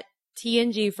that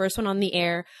TNG first went on the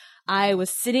air, I was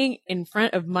sitting in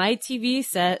front of my TV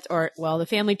set, the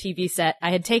family TV set.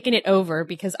 I had taken it over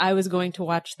because I was going to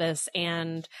watch this,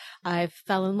 and I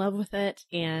fell in love with it,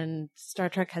 and Star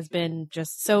Trek has been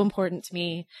just so important to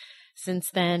me since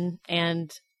then,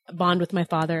 and a bond with my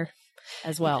father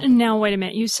as well. Now, wait a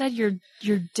minute. You said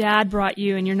your dad brought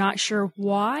you, and you're not sure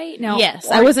why? Now, yes,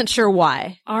 I wasn't sure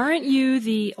why. Aren't you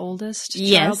the oldest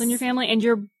child in your family, and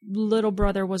your little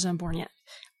brother wasn't born yet?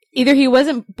 Either he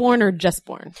wasn't born or just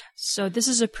born. So this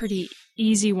is a pretty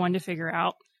easy one to figure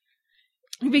out.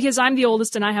 Because I'm the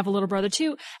oldest and I have a little brother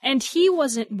too. And he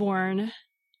wasn't born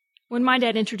when my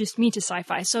dad introduced me to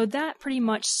sci-fi. So that pretty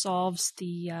much solves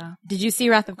the... Did you see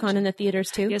Wrath of Khan in the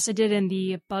theaters too? Yes, I did. And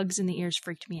the bugs in the ears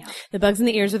freaked me out. The bugs in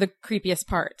the ears are the creepiest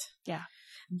part. Yeah.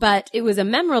 But it was a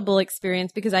memorable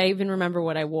experience because I even remember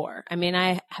what I wore. I mean,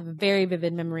 I have a very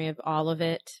vivid memory of all of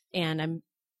it. And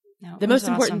the most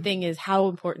important thing is how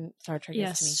important Star Trek is to me.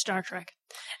 Yes, Star Trek.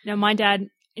 Now, my dad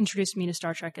introduced me to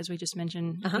Star Trek, as we just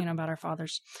mentioned, about our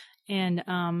fathers. And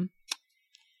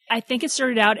I think it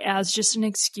started out as just an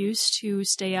excuse to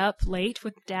stay up late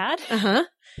with Dad.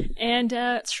 And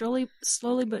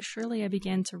slowly but surely, I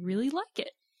began to really like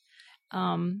it.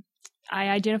 I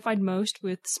identified most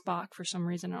with Spock for some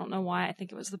reason. I don't know why. I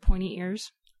think it was the pointy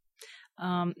ears.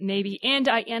 Maybe. And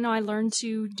I learned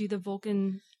to do the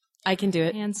Vulcan... I can do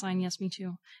it. Hand sign, yes, me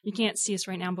too. You can't see us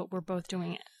right now, but we're both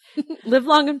doing it. Live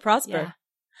long and prosper. Yeah.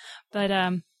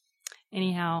 But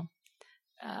anyhow,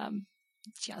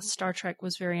 Star Trek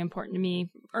was very important to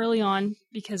me early on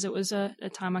because it was a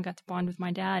time I got to bond with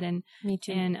my dad. And me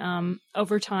too. And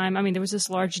over time, I mean, there was this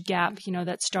large gap,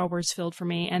 that Star Wars filled for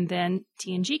me. And then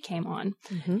TNG came on,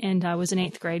 and I was in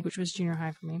 8th grade, which was junior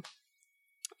high for me.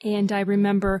 And I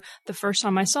remember the first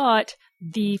time I saw it,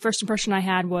 the first impression I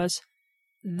had was,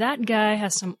 that guy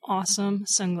has some awesome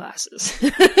sunglasses.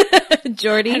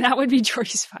 Geordi? And that would be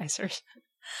Geordi's visors.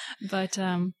 But,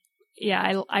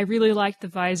 I really liked the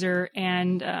visor,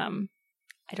 and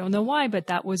I don't know why, but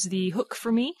that was the hook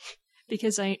for me,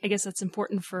 because I guess that's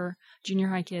important for junior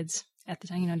high kids at the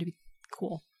time, to be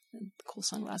cool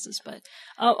sunglasses. But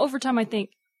over time, I think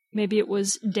maybe it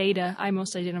was Data I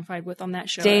most identified with on that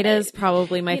show. Data's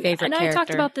probably my favorite character. And I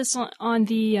talked about this on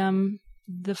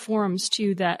the forums,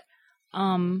 too, that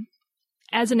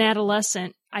as an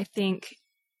adolescent, I think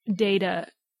Data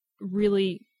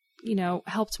really,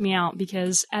 helped me out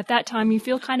because at that time you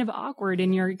feel kind of awkward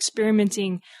and you're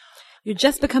experimenting. You're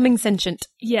just becoming sentient.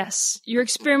 Yes. You're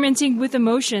experimenting with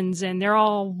emotions and they're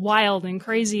all wild and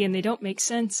crazy and they don't make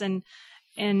sense. And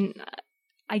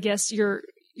I guess your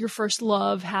first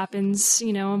love happens,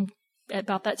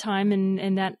 about that time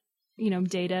and that,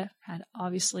 Data had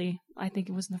obviously, I think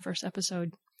it was in the first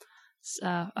episode,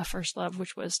 a first love,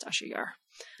 which was Tasha Yar.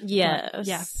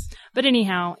 Yes. But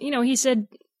anyhow, he said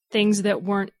things that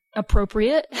weren't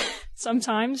appropriate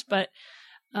sometimes, but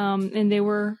and they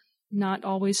were not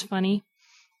always funny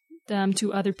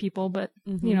to other people, but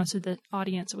to the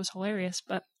audience it was hilarious.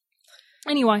 But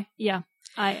anyway,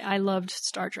 I loved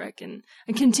Star Trek and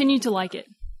I continue to like it.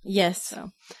 Yes.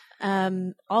 So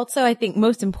also, I think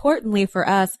most importantly for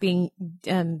us being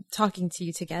talking to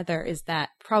you together is that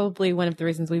probably one of the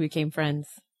reasons we became friends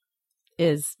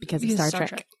is because of Star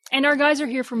Trek. And our guys are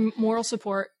here for moral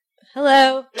support.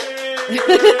 Hello.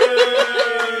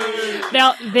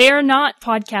 Now, they're not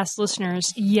podcast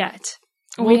listeners yet.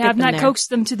 We have not coaxed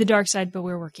them to the dark side, but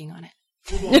we're working on it.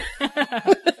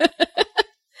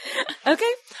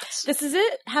 Okay. This is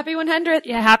it. Happy 100th.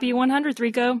 Yeah, happy 100th,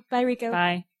 Rico. Bye, Rico.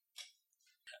 Bye.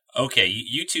 Okay,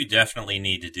 you two definitely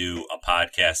need to do a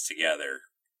podcast together.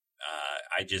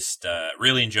 I just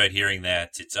really enjoyed hearing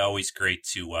that. It's always great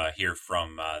to hear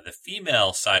from the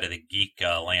female side of the geek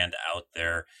land out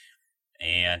there,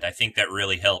 and I think that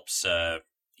really helps. The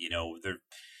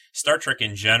Star Trek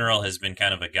in general has been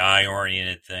kind of a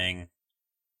guy-oriented thing.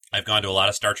 I've gone to a lot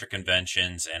of Star Trek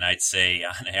conventions, and I'd say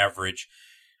on average,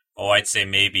 I'd say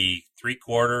maybe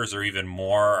 3/4 or even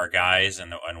more are guys,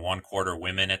 and 1/4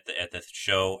 women at the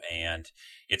show. And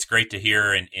it's great to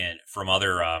hear from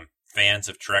other fans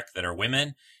of Trek that are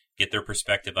women, get their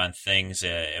perspective on things.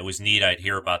 It was neat. I'd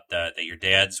hear about that your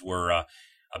dads were a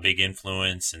big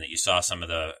influence, and that you saw some of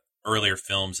the earlier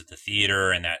films at the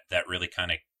theater, and that really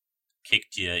kind of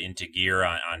kicked you into gear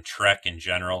on Trek in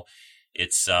general.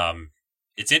 It's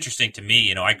interesting to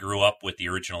me. I grew up with the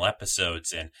original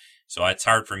episodes, and so it's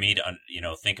hard for me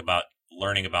to think about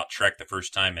learning about Trek the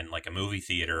first time in like a movie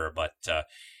theater. But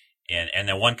and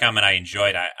the one comment I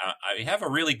enjoyed, I have a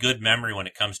really good memory when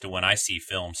it comes to when I see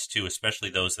films too, especially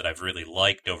those that I've really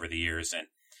liked over the years. And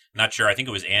I'm not sure, I think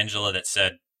it was Angela that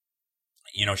said,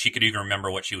 she could even remember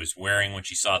what she was wearing when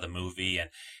she saw the movie.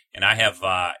 And I have,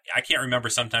 I can't remember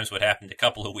sometimes what happened a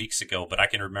couple of weeks ago, but I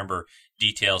can remember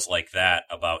details like that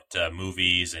about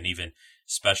movies and even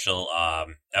special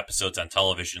episodes on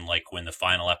television, like when the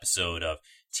final episode of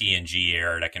TNG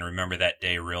aired. I can remember that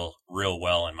day real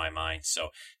well in my mind.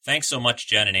 So thanks so much,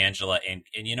 Jen and Angela. And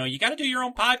you got to do your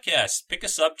own podcast. Pick a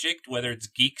subject, whether it's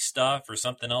geek stuff or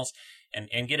something else,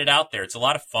 and get it out there. It's a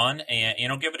lot of fun,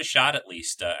 and give it a shot at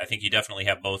least. I think you definitely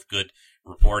have both good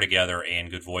rapport together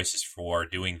and good voices for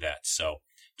doing that. So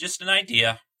just an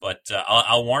idea, but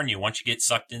I'll warn you, once you get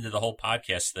sucked into the whole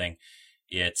podcast thing,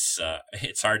 it's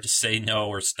hard to say no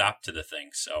or stop to the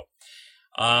thing. So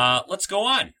let's go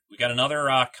on. We got another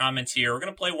comment here. We're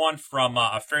going to play one from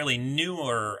a fairly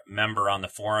newer member on the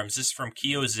forums. This is from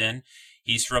Kiozin.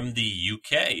 He's from the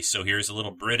UK. So here's a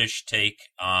little British take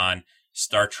on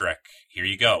Star Trek. Here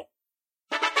you go.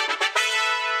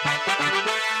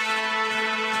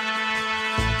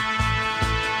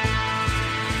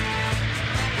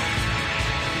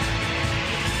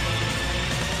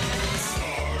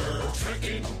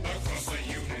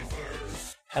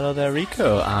 Hello there,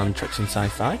 Rico and Treks in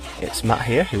Sci-Fi. It's Matt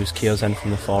here, who's Kiyozen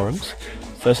from the forums.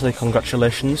 Firstly,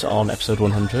 congratulations on episode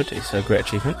 100. It's a great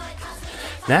achievement.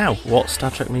 Now, what Star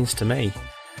Trek means to me?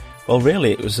 Well,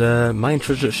 really, it was my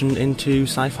introduction into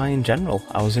sci-fi in general.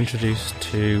 I was introduced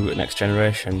to Next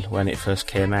Generation when it first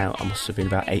came out. I must have been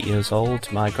about 8 years old.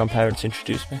 My grandparents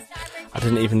introduced me. I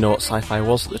didn't even know what sci-fi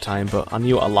was at the time, but I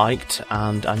knew what I liked,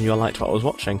 and I knew I liked what I was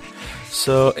watching.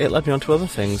 So it led me on to other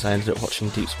things. I ended up watching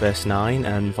Deep Space Nine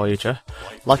and Voyager.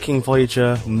 Liking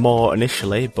Voyager more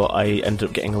initially, but I ended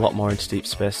up getting a lot more into Deep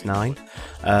Space Nine.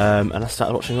 And I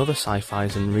started watching other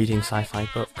sci-fis and reading sci-fi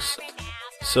books.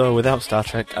 So without Star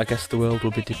Trek, I guess the world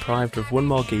will be deprived of one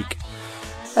more geek.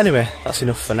 Anyway, that's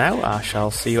enough for now. I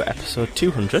shall see you at episode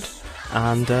 200,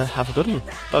 and have a good one.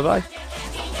 Bye-bye.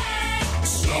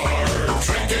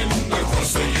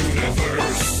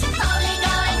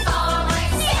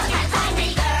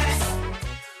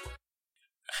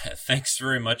 Thanks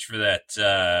very much for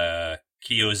that,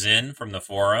 Kiozin from the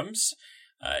forums.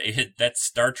 That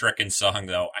Star Trekkin' song,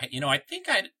 though, I think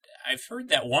I've heard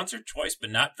that once or twice,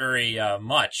 but not very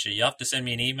much. You'll have to send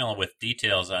me an email with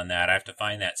details on that. I have to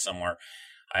find that somewhere.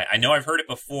 I know I've heard it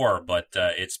before, but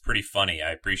it's pretty funny.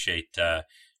 I appreciate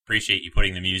you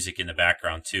putting the music in the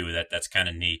background too. That's kind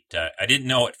of neat. I didn't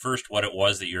know at first what it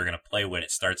was that you were going to play when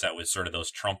it starts out with sort of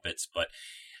those trumpets, but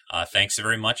thanks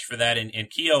very much for that. And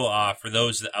Keo, for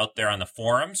those out there on the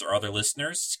forums or other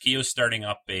listeners, Keo's starting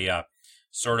up a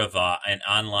sort of an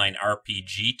online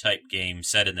RPG type game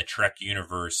set in the Trek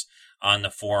universe on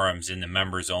the forums in the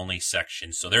members only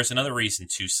section. So there's another reason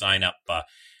to sign up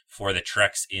for the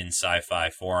Treks in Sci-Fi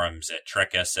forums at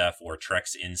Trek SF or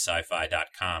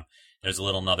treksinsci-fi.com. There's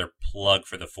another plug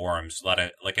for the forums. A lot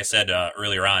of, like I said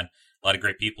earlier on, a lot of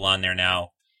great people on there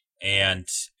now. And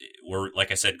we're,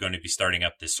 like I said, going to be starting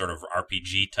up this sort of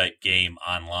RPG type game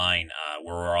online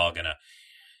where we're all going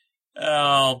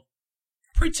to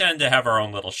pretend to have our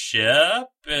own little ship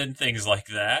and things like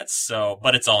that. So,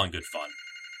 but it's all in good fun.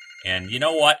 And you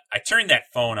know what? I turned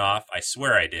that phone off. I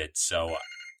swear I did. So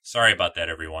sorry about that,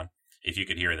 everyone, if you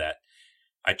could hear that.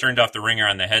 I turned off the ringer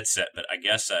on the headset, but I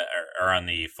guess, or on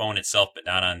the phone itself, but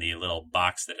not on the little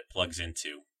box that it plugs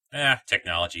into.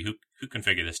 Technology. Who can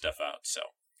figure this stuff out? So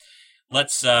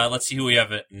let's see who we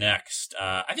have next.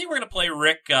 I think we're going to play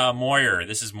Rick Moyer.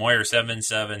 This is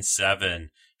Moyer777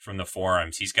 from the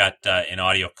forums. He's got an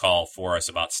audio call for us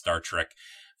about Star Trek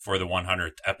for the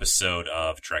 100th episode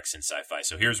of Treks in Sci-Fi.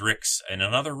 So here's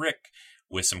another Rick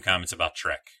with some comments about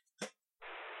Trek.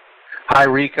 Hi,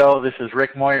 Rico. This is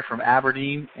Rick Moyer from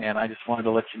Aberdeen, and I just wanted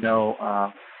to let you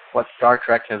know what Star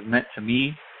Trek has meant to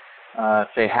me.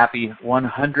 Say happy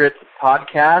 100th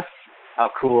podcast. How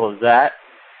cool is that?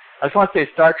 I just want to say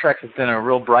Star Trek has been a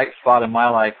real bright spot in my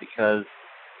life because,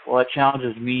 well, it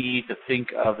challenges me to think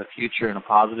of the future in a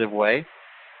positive way.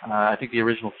 I think the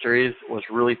original series was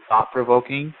really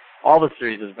thought-provoking. All the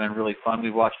series has been really fun.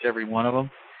 We've watched every one of them.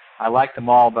 I like them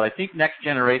all, but I think Next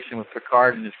Generation with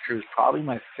Picard and his crew is probably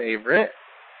my favorite.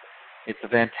 It's a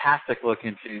fantastic look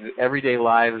into everyday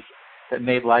lives that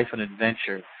made life an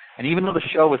adventure. And even though the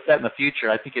show was set in the future,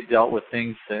 I think it dealt with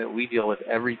things that we deal with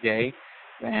every day.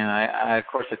 And I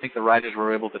think the writers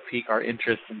were able to pique our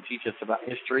interest and teach us about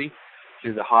history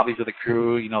through the hobbies of the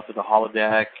crew, through the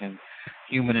holodeck and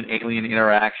human and alien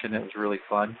interaction. It was really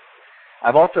fun.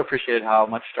 I've also appreciated how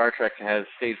much Star Trek has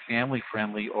stayed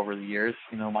family-friendly over the years.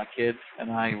 My kids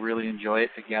and I really enjoy it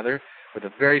together, with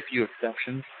a very few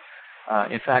exceptions.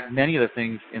 In fact, many of the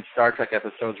things in Star Trek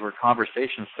episodes were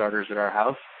conversation starters at our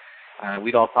house.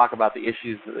 We'd all talk about the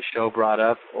issues that the show brought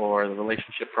up or the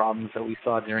relationship problems that we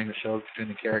saw during the shows between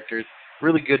the characters.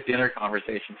 Really good dinner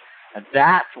conversations. And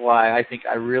that's why I think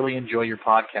I really enjoy your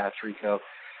podcast, Rico.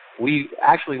 We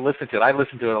actually listen to it. I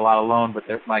listen to it a lot alone, but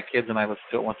my kids and I listen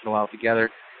to it once in a while together.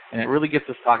 And it really gets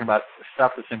us talking about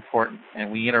stuff that's important,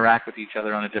 and we interact with each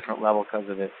other on a different level because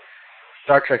of it.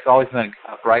 Star Trek's always been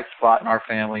a bright spot in our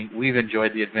family. We've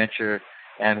enjoyed the adventure,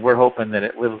 and we're hoping that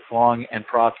it lives long and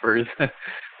prospers.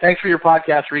 Thanks for your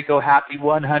podcast, Rico. Happy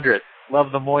 100th.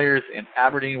 Love the Moyers in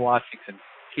Aberdeen, Washington.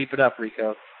 Keep it up,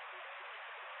 Rico.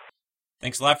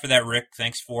 Thanks a lot for that, Rick.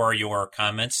 Thanks for your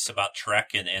comments about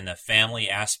Trek and the family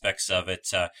aspects of it.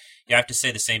 I have to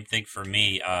say the same thing for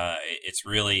me. It's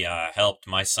really helped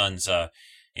my sons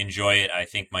enjoy it. I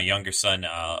think my younger son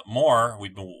more.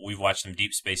 We've watched some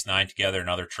Deep Space Nine together and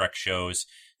other Trek shows,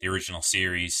 the original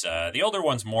series. The older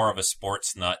one's more of a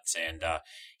sports nut, and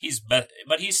but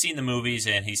he's seen the movies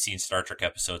and he's seen Star Trek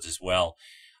episodes as well.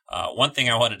 One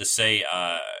thing I wanted to say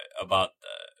about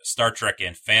Star Trek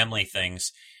and family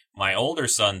things. My older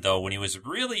son, though, when he was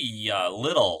really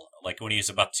little, like when he was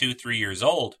about 2-3 years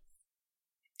old,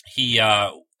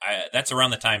 that's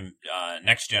around the time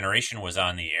Next Generation was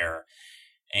on the air.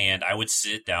 And I would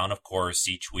sit down, of course,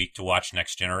 each week to watch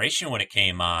Next Generation when it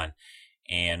came on.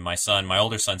 And my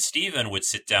older son, Steven, would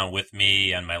sit down with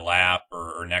me on my lap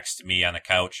or next to me on the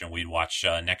couch, and we'd watch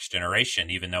Next Generation,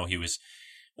 even though he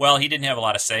didn't have a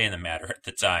lot of say in the matter at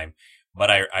the time. But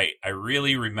I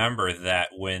really remember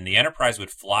that when the Enterprise would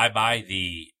fly by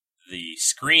the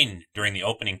screen during the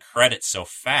opening credits so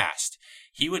fast,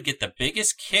 he would get the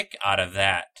biggest kick out of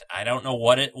that. I don't know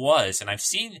what it was, and I've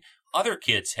seen other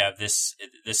kids have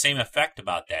the same effect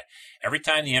about that. Every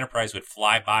time the Enterprise would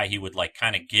fly by, he would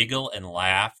kind of giggle and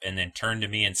laugh, and then turn to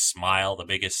me and smile, the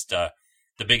biggest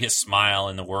smile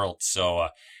in the world. So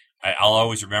I'll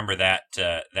always remember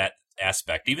that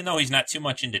aspect, even though he's not too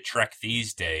much into Trek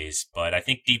these days. But I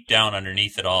think deep down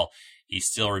underneath it all, he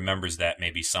still remembers that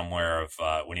maybe somewhere of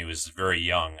when he was very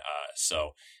young.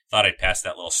 So thought I'd pass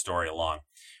that little story along.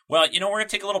 Well, we're going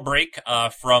to take a little break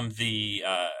from the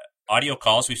audio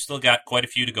calls. We've still got quite a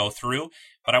few to go through,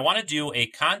 but I want to do a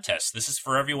contest. This is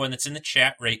for everyone that's in the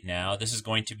chat right now. This is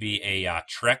going to be a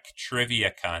Trek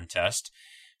trivia contest.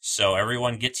 So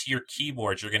everyone get to your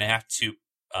keyboards. You're going to have to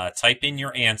type in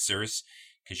your answers,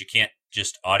 because you can't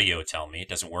just audio tell me. It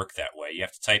doesn't work that way. You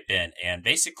have to type in. And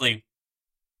basically,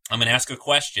 I'm going to ask a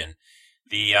question.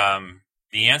 The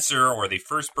answer, or the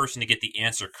first person to get the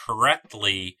answer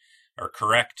correctly, or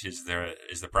correct is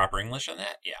the proper English on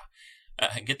that? Yeah.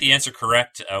 Get the answer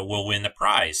correct will win the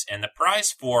prize. And the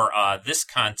prize for this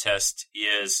contest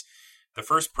is the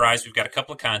first prize. We've got a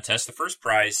couple of contests. The first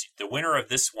prize, the winner of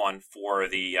this one for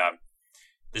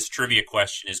this trivia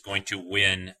question, is going to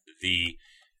win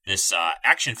this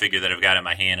action figure that I've got in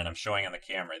my hand and I'm showing on the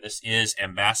camera. This is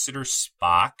Ambassador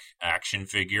Spock action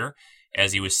figure,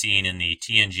 as he was seen in the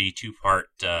TNG 2-part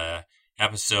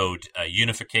episode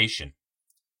Unification.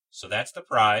 So that's the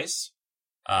prize.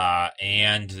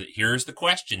 And here's the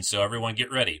question, so everyone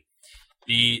get ready.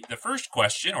 The first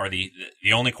question, or the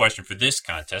only question for this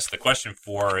contest, the question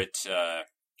for it,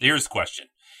 here's the question.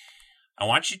 I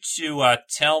want you to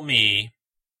tell me.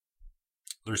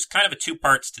 There's kind of 2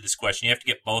 parts to this question. You have to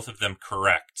get both of them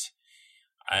correct.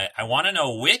 I want to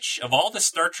know which of all the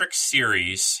Star Trek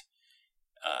series,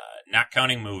 not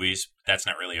counting movies, that's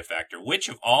not really a factor, which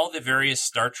of all the various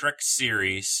Star Trek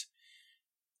series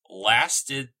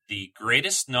lasted the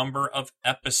greatest number of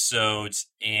episodes,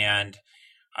 and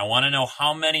I want to know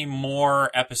how many more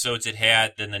episodes it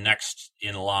had than the next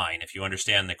in line, if you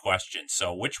understand the question.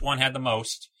 So which one had the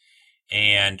most,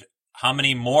 and how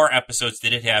many more episodes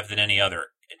did it have than any other?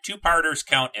 2-parters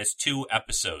count as 2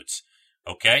 episodes.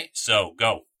 Okay, so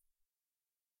go.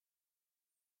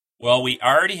 Well, we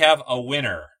already have a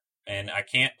winner, and I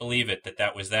can't believe it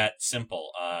that was that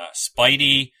simple.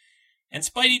 Spidey And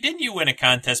Spidey, didn't you win a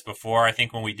contest before? I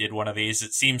think when we did one of these,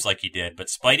 it seems like you did. But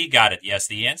Spidey got it. Yes,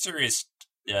 the answer is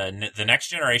The Next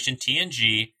Generation,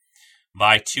 TNG,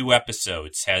 by 2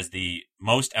 episodes, has the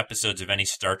most episodes of any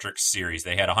Star Trek series.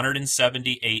 They had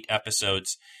 178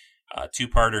 episodes,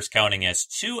 2-parters counting as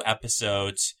 2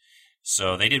 episodes.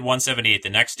 So they did 178. The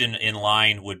next in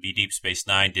line would be Deep Space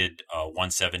Nine, did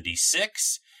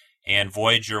 176. And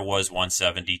Voyager was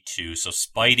 172. So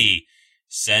Spidey,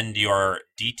 send your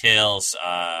details,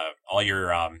 all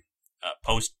your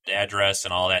post address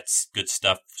and all that good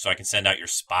stuff so I can send out your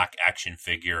Spock action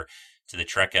figure to the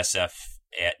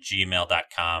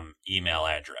treksf@gmail.com email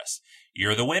address.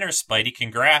 You're the winner, Spidey.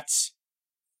 Congrats.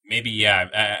 Maybe,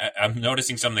 I'm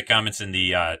noticing some of the comments in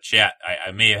the chat.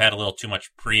 I may have had a little too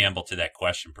much preamble to that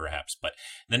question, perhaps. But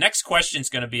the next question is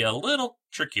going to be a little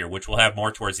trickier, which we'll have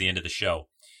more towards the end of the show.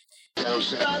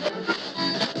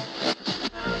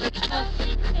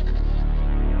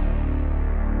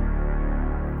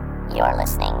 You're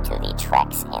listening to the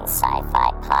Treks in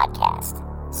Sci-Fi podcast,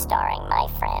 starring my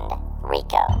friend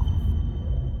Rico.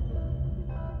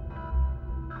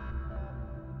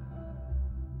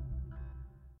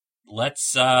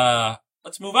 Let's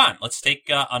move on. Let's take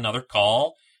another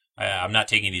call. I'm not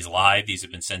taking these live. These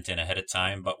have been sent in ahead of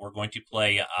time, but we're going to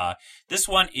play. This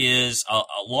one is a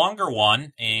longer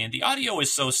one, and the audio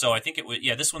is so-so. I think it was,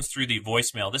 this one's through the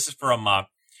voicemail. This is from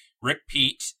Rick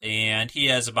Pete, and he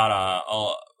has about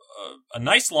a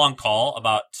nice long call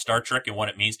about Star Trek and what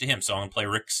it means to him. So I'm going to play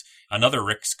another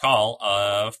Rick's call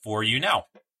for you now.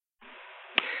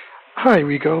 Hi,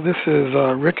 Rico. This is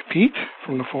Rick Pete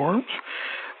from the forums.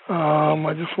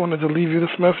 I just wanted to leave you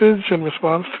this message in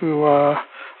response to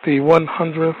the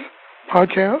 100th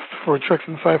podcast for Treks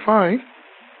in Sci-Fi.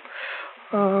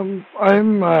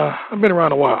 I've been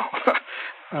around a while.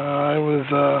 I was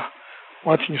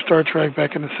watching Star Trek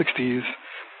back in the 60s,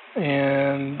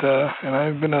 and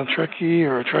I've been a Trekkie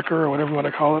or a Trekker or whatever you want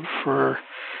to call it for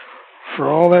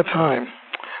all that time.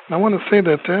 And I want to say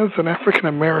that as an African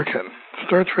American,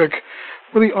 Star Trek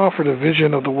really offered a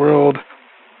vision of the world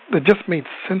that just made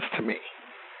sense to me.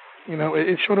 You know,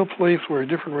 it showed a place where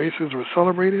different races were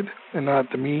celebrated and not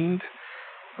demeaned.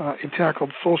 It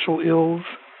tackled social ills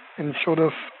and showed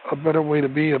us a better way to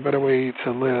be, a better way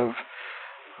to live.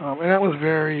 And that was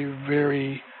very,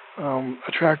 very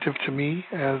attractive to me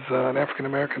as an African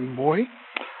American boy,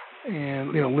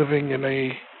 and living in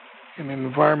an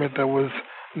environment that was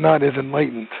not as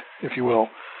enlightened, if you will.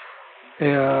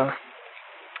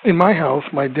 In my house,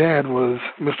 my dad was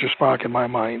Mr. Spock in my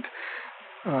mind.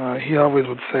 He always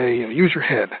would say, use your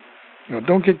head.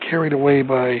 Don't get carried away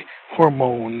by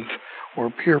hormones or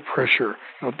peer pressure.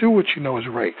 Do what you know is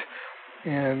right.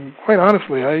 And quite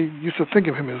honestly, I used to think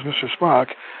of him as Mr.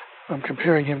 Spock. I'm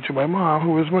comparing him to my mom,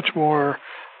 who was much more,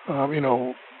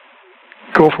 go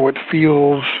for what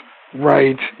feels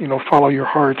right, follow your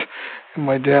heart. And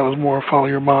my dad was more follow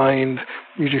your mind,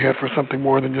 use your head for something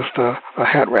more than just a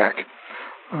hat rack.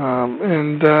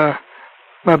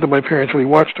 Not that my parents really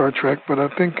watched Star Trek, but I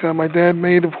think my dad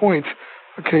made a point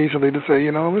occasionally to say,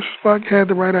 Mr. Spock had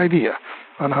the right idea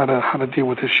on how to deal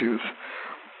with issues.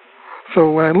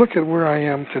 So when I look at where I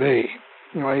am today,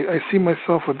 I see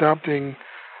myself adopting,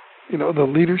 the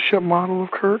leadership model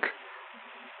of Kirk,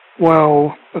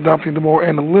 while adopting the more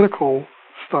analytical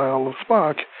style of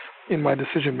Spock in my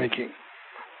decision making,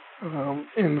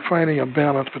 and finding a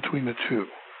balance between the two,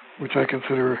 which I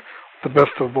consider the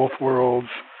best of both worlds.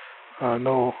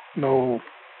 No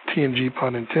TNG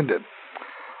pun intended.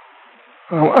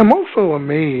 I'm also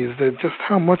amazed at just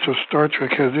how much of Star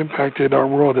Trek has impacted our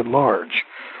world at large.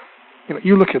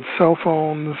 You look at cell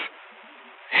phones,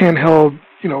 handheld,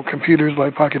 computers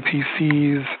like pocket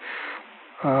PCs,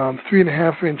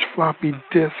 3.5-inch floppy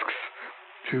disks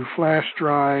to flash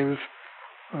drives,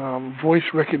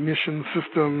 voice recognition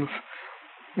systems,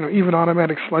 even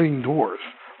automatic sliding doors.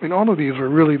 All of these were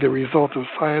really the result of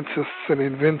scientists and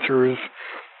inventors,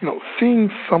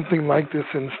 seeing something like this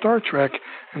in Star Trek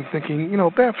and thinking,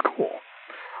 that's cool.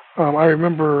 I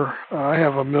remember I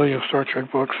have a million Star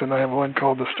Trek books, and I have one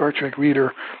called The Star Trek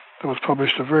Reader that was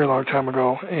published a very long time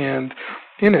ago. And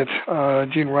in it,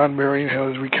 Gene Roddenberry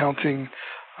was recounting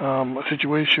a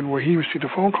situation where he received a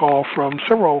phone call from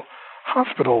several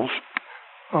hospitals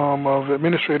of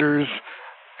administrators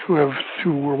who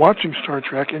were watching Star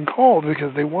Trek and called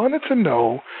because they wanted to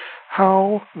know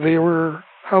how they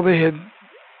had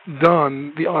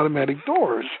done the automatic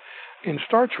doors in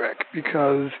Star Trek,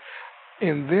 because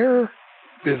in their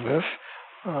business,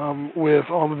 with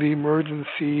all of the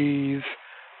emergencies,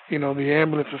 the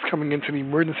ambulances coming into the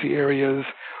emergency areas,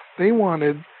 they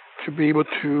wanted to be able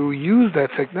to use that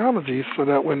technology so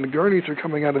that when the gurneys are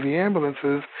coming out of the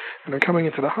ambulances and they're coming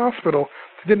into the hospital,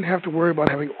 they didn't have to worry about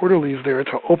having orderlies there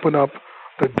to open up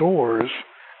the doors.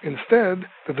 Instead,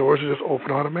 the doors are just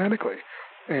open automatically.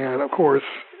 And, of course,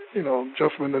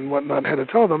 Justman and whatnot had to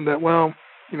tell them that, well,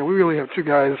 we really have two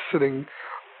guys sitting,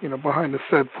 behind the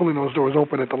set pulling those doors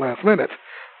open at the last minute.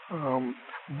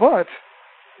 But,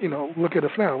 look at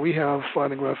us now. We have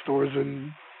sliding glass doors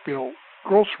in,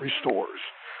 grocery stores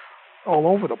all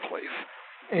over the place.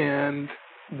 And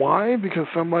why? Because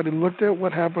somebody looked at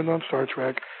what happened on Star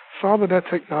Trek, saw that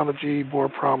technology bore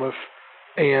promise,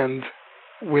 and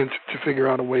went to figure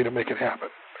out a way to make it happen.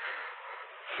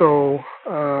 So,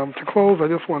 to close, I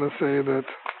just want to say that,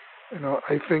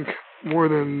 I think more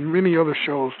than many other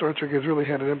shows, Star Trek has really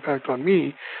had an impact on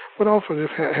me, but also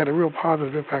just had a real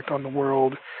positive impact on the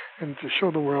world, and to show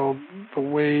the world the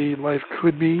way life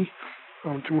could be,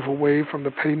 to move away from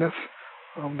the pettiness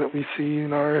that we see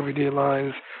in our everyday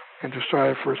lives, and to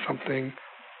strive for something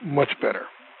much better.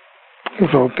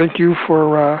 So thank you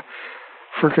for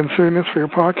considering this for your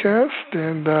podcast,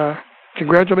 and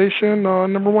congratulations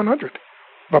on number 100.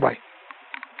 Bye-bye.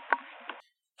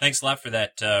 Thanks a lot for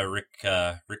that,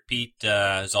 Rick Pete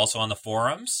is also on the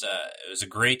forums. It was a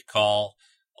great call.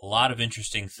 A lot of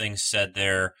interesting things said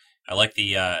there. I like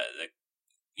the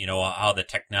how the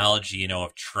technology,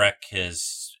 of Trek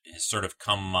has sort of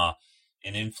come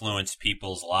and influenced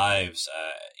people's lives.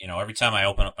 Every time I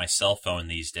open up my cell phone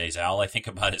these days, all I think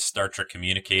about is Star Trek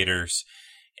communicators.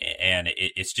 And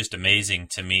it's just amazing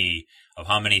to me of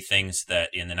how many things that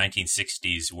in the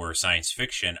 1960s were science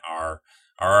fiction are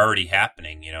already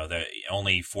happening.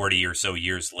 Only 40 or so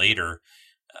years later,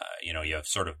 you have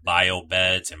sort of bio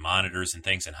beds and monitors and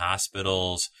things in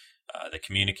hospitals, the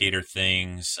communicator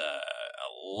things,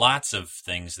 lots of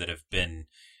things that have been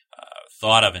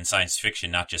thought of in science fiction,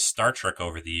 not just Star Trek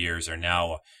over the years, are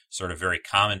now sort of very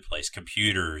commonplace.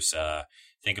 Computers,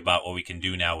 think about what we can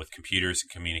do now with computers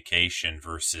and communication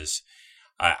versus,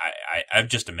 I'm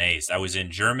just amazed. I was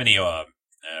in Germany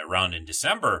around in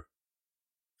December,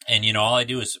 and, all I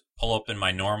do is pull open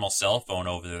my normal cell phone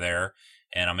over there,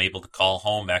 and I'm able to call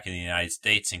home back in the United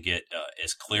States and get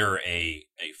as clear a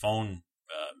phone,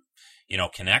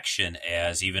 connection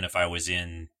as even if I was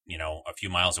in, a few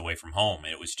miles away from home.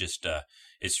 It was just,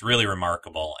 it's really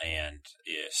remarkable. And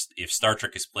if Star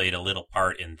Trek has played a little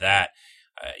part in that,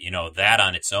 that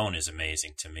on its own is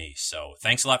amazing to me. So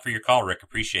thanks a lot for your call, Rick.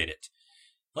 Appreciate it.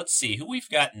 Let's see who we've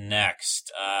got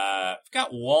next. We've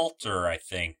got Walter, I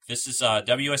think. This is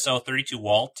WSO 32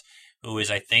 Walt, who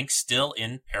is, I think, still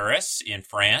in Paris, in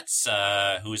France,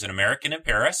 who is an American in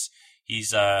Paris.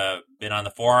 He's been on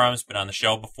the forums, been on the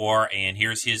show before, and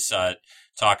here's his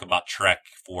talk about Trek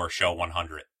for show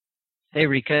 100. Hey,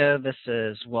 Rico. This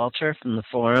is Walter from the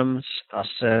forums,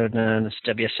 also known as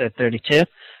WSO 32.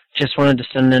 Just wanted to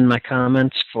send in my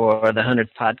comments for the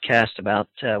 100th podcast about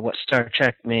what Star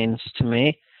Trek means to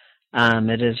me.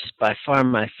 It is by far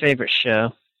my favorite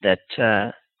show that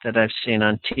I've seen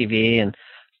on TV, and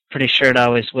pretty sure it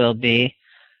always will be.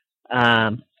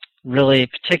 Really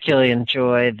particularly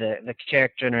enjoy the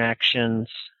character interactions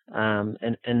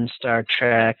in Star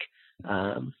Trek.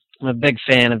 I'm a big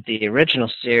fan of the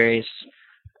original series,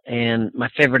 and my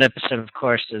favorite episode, of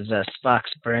course, is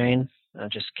Spock's Brain. No,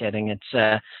 just kidding.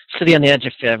 It's City on the Edge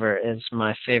of Forever is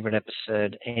my favorite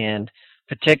episode, and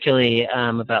particularly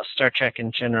about Star Trek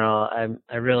in general,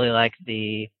 I really like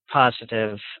the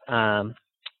positive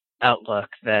outlook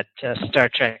that Star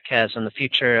Trek has on the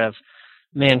future of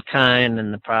mankind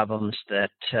and the problems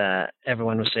that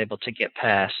everyone was able to get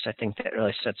past. I think that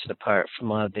really sets it apart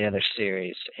from a lot of the other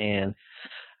series, and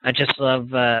I just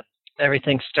love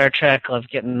everything Star Trek. Love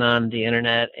getting on the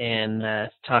internet and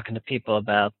talking to people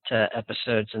about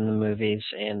episodes in the movies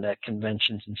and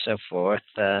conventions and so forth,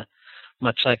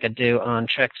 much like I do on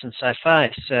Treks and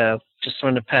Sci-Fi. So just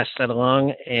wanted to pass that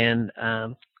along, and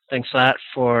thanks a lot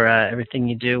for everything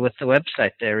you do with the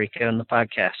website there, Rico, and the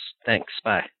podcast. Thanks.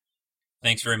 Bye.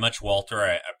 Thanks very much, Walter.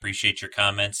 I appreciate your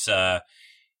comments.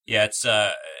 Yeah,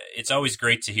 it's always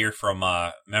great to hear from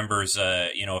members.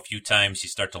 A few times you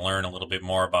start to learn a little bit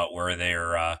more about where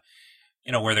they're,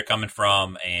 where they're coming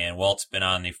from. And Walt's been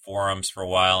on the forums for a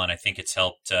while, and I think it's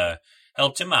helped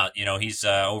him out. He's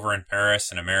over in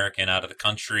Paris, an American out of the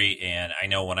country, and I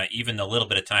know even the little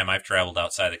bit of time I've traveled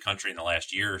outside the country in the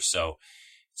last year or so,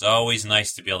 it's always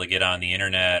nice to be able to get on the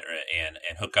internet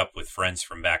and hook up with friends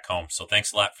from back home. So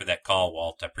thanks a lot for that call,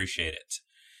 Walt. I appreciate it.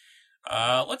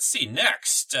 Let's see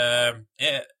next. I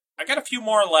got a few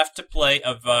more left to play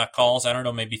of calls. I don't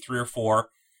know, maybe 3 or 4.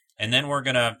 And then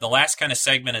the last kind of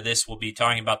segment of this will be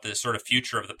talking about the sort of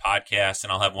future of the podcast,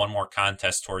 and I'll have one more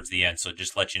contest towards the end, so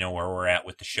just let you know where we're at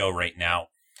with the show right now.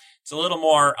 It's a little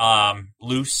more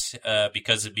loose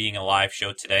because of being a live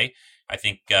show today. I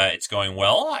think it's going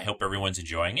well. I hope everyone's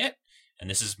enjoying it. And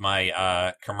this is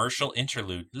my commercial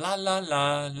interlude. La, la,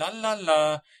 la, la, la,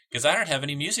 la. Because I don't have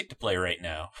any music to play right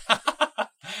now.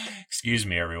 Excuse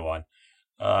me, everyone.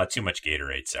 Too much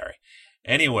Gatorade, sorry.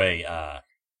 Anyway,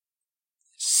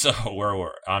 so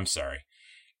I'm sorry.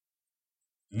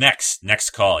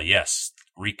 Next call, yes.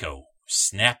 Rico,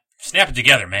 snap it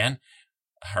together, man.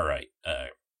 All right.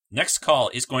 Next call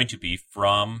is going to be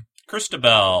from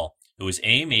Christabel, who is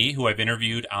Amy, who I've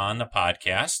interviewed on the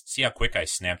podcast. See how quick I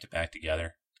snapped it back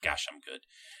together? Gosh, I'm good.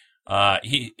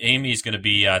 Amy's going to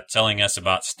be telling us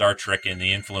about Star Trek and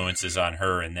the influences on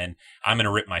her, and then I'm going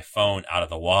to rip my phone out of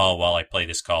the wall while I play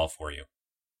this call for you.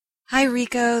 Hi,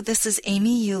 Rico. This is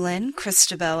Amy Yulin,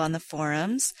 Christabel on the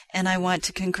forums, and I want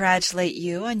to congratulate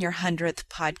you on your 100th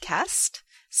podcast.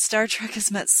 Star Trek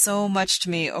has meant so much to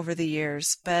me over the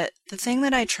years, but the thing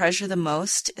that I treasure the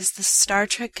most is the Star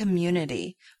Trek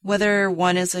community. Whether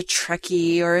one is a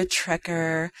Trekkie or a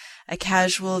Trekker, a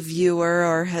casual viewer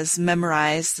or has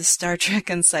memorized the Star Trek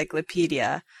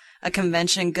encyclopedia, a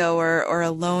convention goer or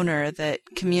a loner that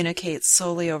communicates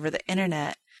solely over the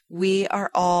internet, we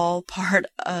are all part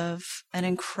of an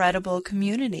incredible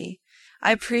community.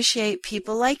 I appreciate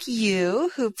people like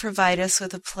you who provide us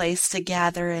with a place to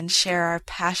gather and share our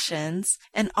passions,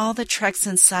 and all the Treks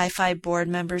and Sci-Fi board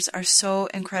members are so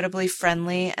incredibly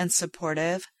friendly and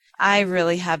supportive. I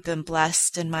really have been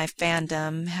blessed in my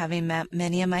fandom, having met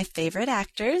many of my favorite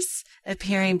actors,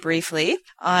 appearing briefly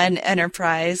on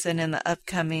Enterprise and in the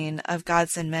upcoming Of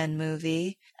Gods and Men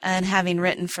movie, and having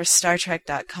written for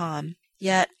StarTrek.com.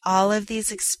 Yet all of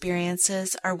these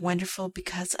experiences are wonderful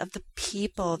because of the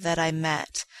people that I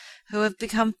met, who have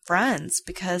become friends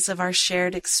because of our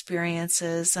shared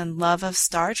experiences and love of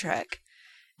Star Trek.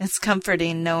 It's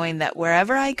comforting knowing that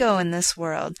wherever I go in this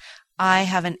world, I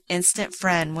have an instant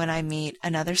friend when I meet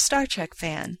another Star Trek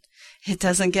fan. It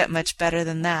doesn't get much better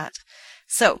than that.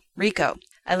 So, Rico,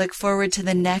 I look forward to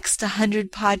the next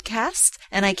 100 podcasts,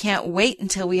 and I can't wait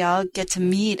until we all get to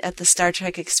meet at the Star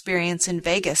Trek Experience in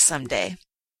Vegas someday.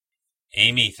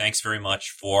 Amy, thanks very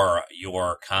much for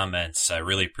your comments. I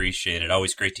really appreciate it.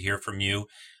 Always great to hear from you.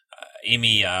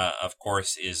 Amy, of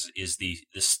course, is the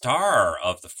star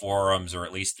of the forums, or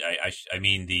at least I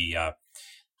mean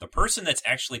the person that's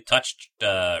actually touched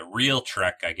real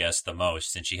Trek, I guess, the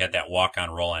most, since she had that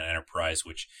walk-on role on Enterprise,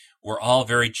 which we're all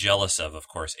very jealous of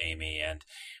course, Amy. And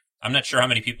I'm not sure how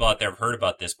many people out there have heard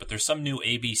about this, but there's some new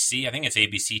ABC, I think it's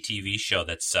ABC TV show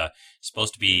that's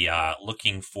supposed to be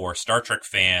looking for Star Trek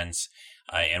fans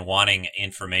and wanting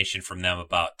information from them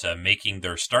about making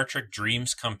their Star Trek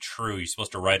dreams come true. You're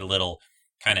supposed to write a little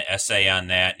kind of essay on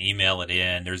that and email it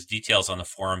in. There's details on the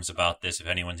forums about this if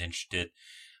anyone's interested.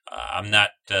 I'm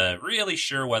not really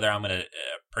sure whether I'm going to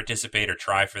participate or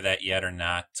try for that yet or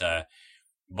not,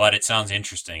 but it sounds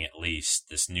interesting at least,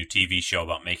 this new TV show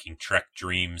about making Trek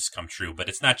dreams come true. But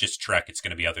it's not just Trek, it's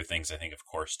going to be other things, I think, of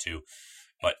course, too.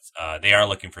 But they are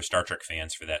looking for Star Trek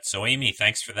fans for that. So, Amy,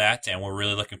 thanks for that, and we're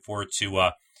really looking forward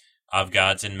to Of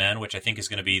Gods and Men, which I think is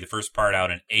going to be the first part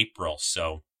out in April.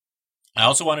 So I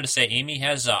also wanted to say Amy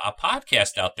has a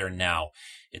podcast out there now.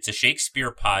 It's a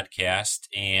Shakespeare podcast,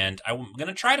 and I'm going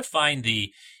to try to find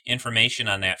the information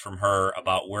on that from her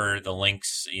about where the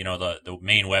links, the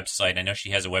main website. I know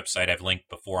she has a website I've linked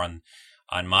before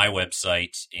on my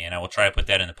website, and I will try to put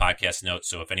that in the podcast notes.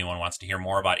 So if anyone wants to hear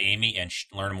more about Amy and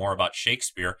learn more about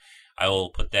Shakespeare, I will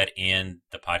put that in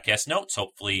the podcast notes,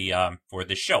 hopefully for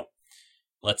this show.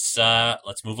 Let's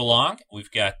move along.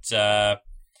 We've got the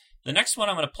next one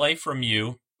I'm going to play from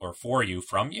you. Or for you,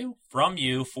 from you,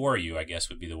 for you, I guess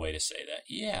would be the way to say that.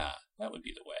 Yeah, that would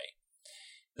be the way.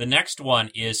 The next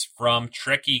one is from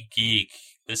Trekkie Geek.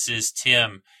 This is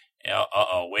Tim.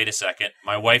 Wait a second.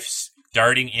 My wife's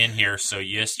darting in here, so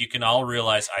yes, you can all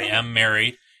realize I am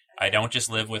married. I don't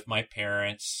just live with my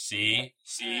parents. See,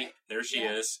 right. There she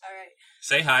is. All right.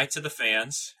 Say hi to the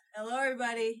fans. Hello,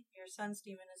 everybody. Your son,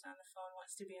 Steven, is on the phone,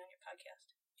 wants to be on your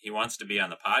podcast. He wants to be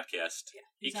on the podcast.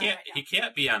 Yeah, he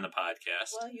can't be on the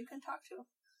podcast. Well, you can talk to him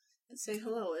and say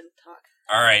hello and talk.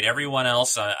 All right, everyone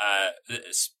else,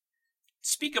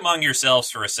 speak among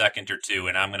yourselves for a second or two,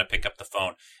 and I'm going to pick up the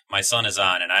phone. My son is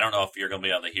on, and I don't know if you're going to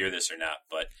be able to hear this or not,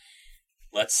 but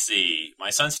let's see. My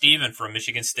son Steven from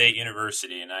Michigan State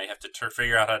University, and I have to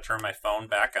figure out how to turn my phone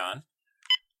back on.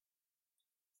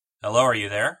 Hello, are you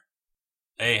there?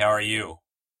 Hey, how are you?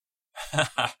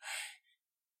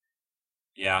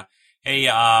 Yeah, Hey,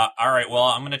 all right, well,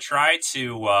 I'm going to try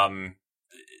to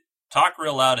talk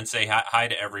real loud and say hi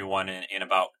to everyone in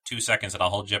about 2 seconds, and I'll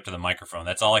hold you up to the microphone.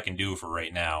 That's all I can do for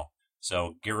right now.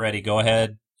 So get ready. Go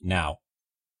ahead now.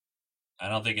 I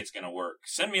don't think it's going to work.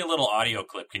 Send me a little audio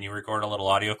clip. Can you record a little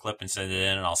audio clip and send it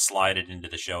in, and I'll slide it into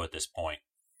the show at this point.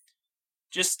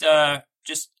 Just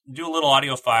do a little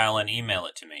audio file and email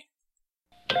it to me.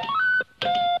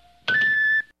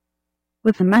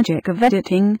 With the magic of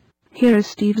editing, here is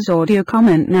Steve's audio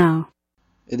comment now.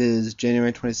 It is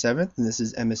January 27th, and this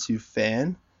is MSU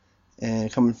Fan,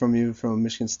 and coming from you from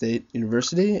Michigan State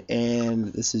University,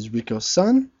 and this is Rico's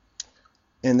son.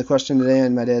 And the question today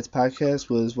on my dad's podcast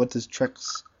was, what does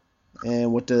Treks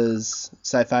and what does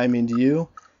sci-fi mean to you?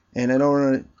 And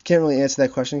can't really answer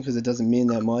that question because it doesn't mean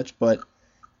that much, but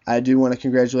I do want to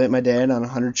congratulate my dad on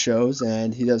 100 shows,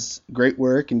 and he does great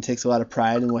work and takes a lot of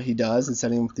pride in what he does and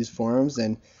setting up these forums,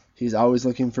 and he's always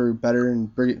looking for better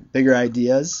and bigger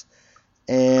ideas.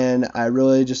 And I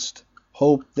really just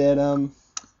hope that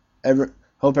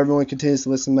everyone continues to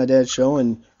listen to my dad's show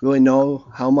and really know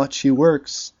how much he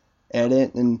works at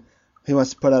it, and he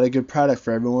wants to put out a good product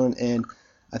for everyone. And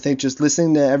I think just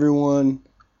listening to everyone,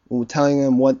 telling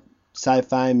them what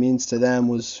sci-fi means to them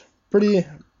was pretty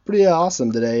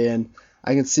awesome today. And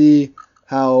I can see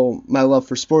how my love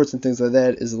for sports and things like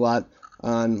that is a lot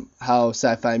on how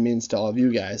sci-fi means to all of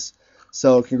you guys.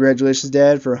 So congratulations,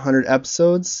 Dad, for 100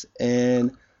 episodes,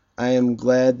 and I am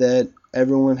glad that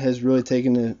everyone has really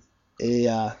taken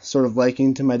a sort of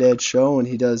liking to my dad's show, and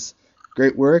he does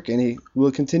great work, and he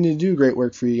will continue to do great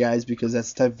work for you guys because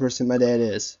that's the type of person my dad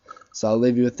is. So I'll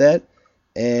leave you with that,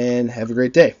 and have a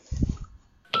great day.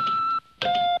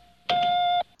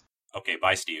 Okay,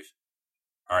 bye, Steve.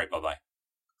 All right, bye-bye.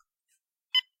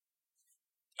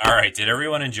 All right, did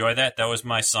everyone enjoy that? That was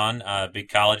my son, big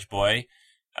college boy,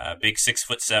 big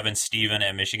 6'7" Steven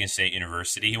at Michigan State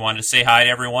University. He wanted to say hi to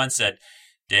everyone, said,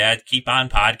 Dad, keep on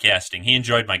podcasting. He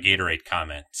enjoyed my Gatorade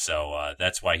comment, so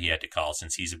that's why he had to call,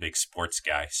 since he's a big sports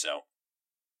guy. So,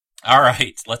 all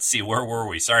right, let's see, where were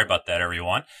we? Sorry about that,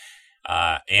 everyone.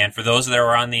 And for those that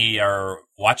are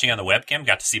watching on the webcam,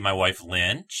 got to see my wife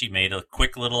Lynn. She made a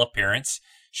quick little appearance.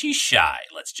 She's shy,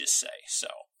 let's just say. So,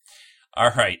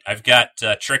 all right, I've got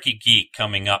Trekkie Geek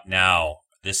coming up now.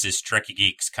 This is Trekkie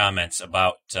Geek's comments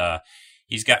about.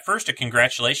 He's got first a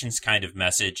congratulations kind of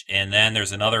message, and then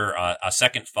there's a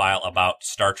second file about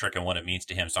Star Trek and what it means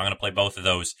to him. So I'm going to play both of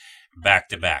those back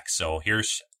to back. So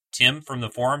here's Tim from the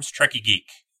forums, Trekkie Geek.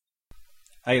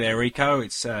 Hey there, Rico.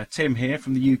 It's Tim here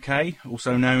from the UK,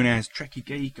 also known as Trekkie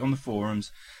Geek on the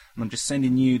forums, and I'm just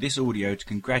sending you this audio to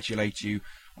congratulate you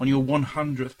on your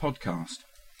 100th podcast.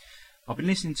 I've been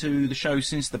listening to the show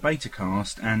since the beta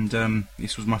cast, and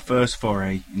this was my first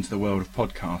foray into the world of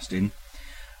podcasting.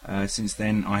 Since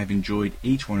then, I have enjoyed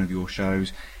each one of your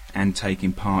shows and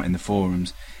taken part in the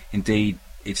forums. Indeed,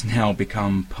 it's now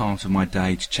become part of my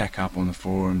day to check up on the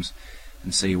forums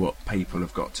and see what people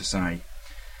have got to say.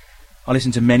 I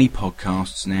listen to many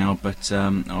podcasts now, but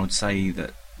I would say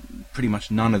that pretty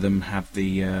much none of them have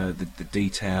the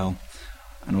detail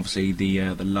and obviously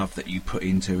the love that you put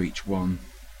into each one.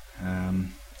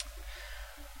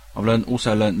 I've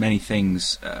also learnt many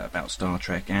things about Star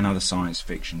Trek and other science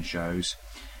fiction shows.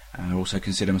 I also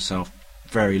consider myself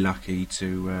very lucky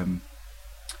to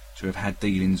have had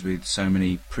dealings with so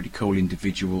many pretty cool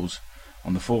individuals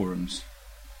on the forums.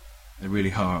 They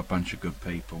really are a bunch of good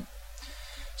people.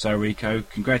 So Rico,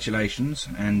 congratulations,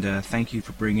 and thank you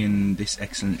for bringing this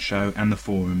excellent show and the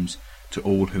forums to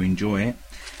all who enjoy it.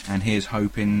 And here's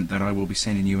hoping that I will be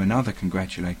sending you another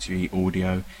congratulatory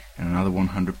audio in another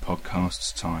 100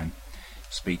 podcasts time.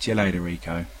 Speak to you later,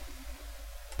 Rico.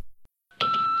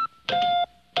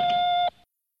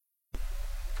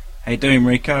 How you doing,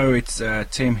 Rico? It's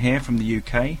Tim here from the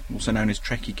UK, also known as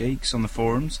Trekkie Geeks on the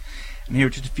forums, and here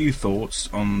are just a few thoughts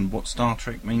on what Star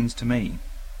Trek means to me.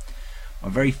 My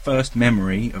very first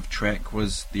memory of Trek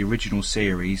was the original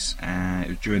series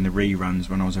during the reruns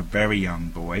when I was a very young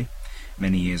boy,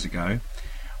 many years ago.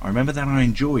 I remember that I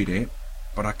enjoyed it,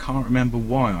 but I can't remember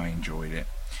why I enjoyed it.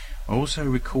 I also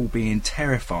recall being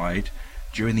terrified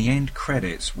during the end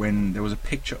credits when there was a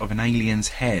picture of an alien's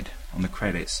head on the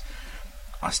credits.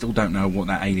 I still don't know what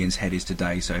that alien's head is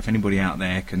today, so if anybody out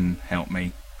there can help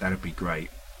me, that'd be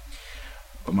great.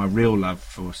 But my real love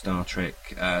for Star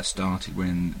Trek started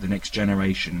when The Next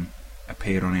Generation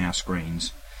appeared on our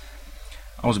screens.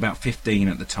 I was about 15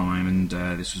 at the time, and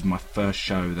this was my first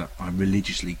show that I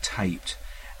religiously taped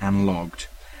and logged.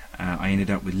 I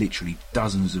ended up with literally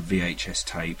dozens of VHS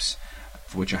tapes,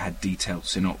 for which I had detailed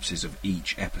synopses of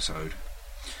each episode.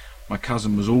 My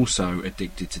cousin was also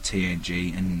addicted to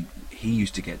TNG, and he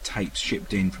used to get tapes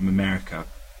shipped in from America,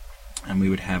 and we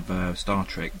would have Star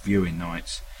Trek viewing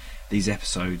nights. These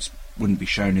episodes wouldn't be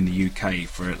shown in the UK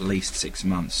for at least 6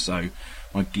 months, so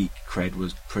my geek cred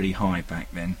was pretty high back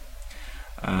then.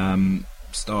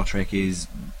 Star Trek is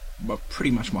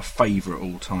pretty much my favourite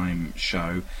all-time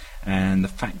show, and the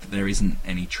fact that there isn't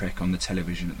any Trek on the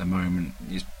television at the moment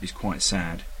is quite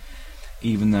sad.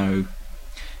 Even though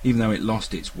it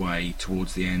lost its way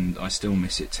towards the end, I still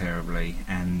miss it terribly,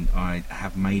 and I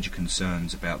have major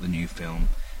concerns about the new film,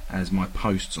 as my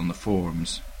posts on the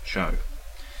forums show.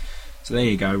 So there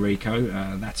you go,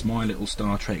 Rico. That's my little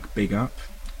Star Trek big up.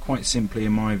 Quite simply,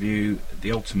 in my view,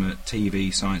 the ultimate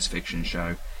TV science fiction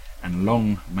show, and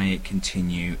long may it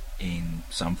continue in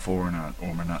some form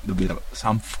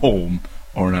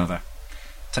or another.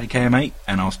 Take care, mate,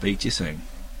 and I'll speak to you soon.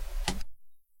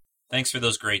 Thanks for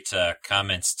those great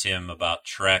comments, Tim, about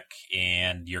Trek,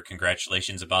 and your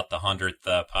congratulations about the 100th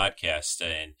podcast,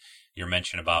 and your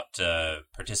mention about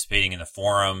participating in the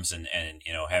forums and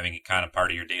having it kind of part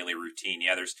of your daily routine.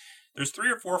 Yeah, there's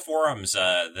 3 or 4 forums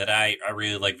that I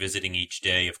really like visiting each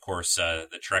day. Of course,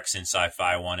 the Treks in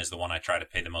Sci-Fi one is the one I try to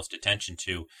pay the most attention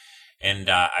to, and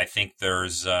I think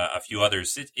there's a few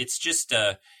others. It's just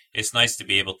it's nice to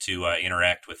be able to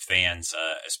interact with fans,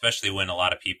 especially when a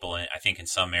lot of people, I think in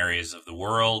some areas of the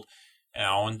world,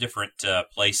 in different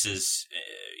places,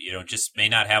 just may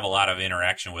not have a lot of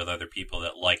interaction with other people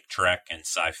that like Trek and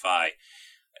sci-fi.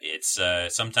 It's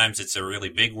sometimes it's a really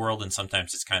big world, and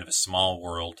sometimes it's kind of a small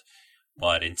world.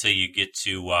 But until you get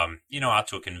to out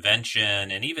to a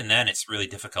convention, and even then, it's really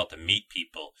difficult to meet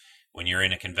people when you're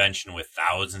in a convention with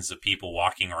thousands of people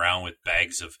walking around with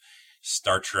bags of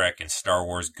Star Trek and Star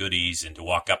Wars goodies, and to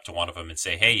walk up to one of them and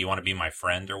say, "Hey, you want to be my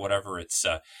friend?" or whatever. It's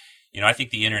I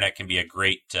think the internet can be a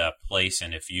great place,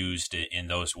 and if used in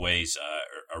those ways,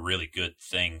 a really good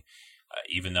thing.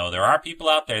 Even though there are people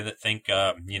out there that think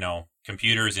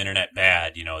computers, internet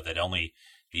bad, that only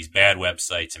these bad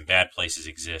websites and bad places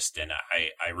exist, and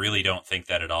I really don't think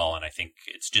that at all. And I think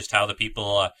it's just how the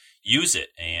people use it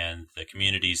and the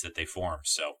communities that they form.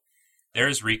 So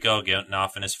there's Rico getting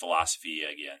off in his philosophy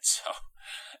again. So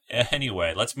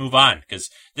anyway, let's move on, because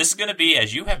this is going to be,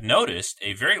 as you have noticed,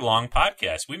 a very long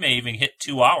podcast. We may even hit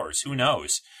 2 hours. Who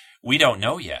knows? We don't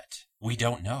know yet. We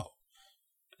don't know.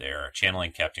 They're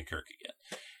channeling Captain Kirk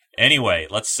again. Anyway,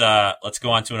 let's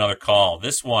go on to another call.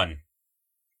 This one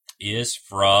is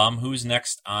from, who's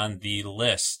next on the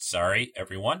list? Sorry,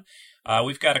 everyone.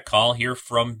 We've got a call here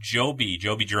from Joby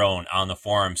Drone on the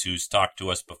forums, who's talked to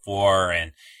us before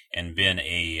and been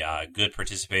a good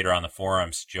participator on the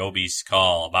forums. Joby's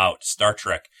call about Star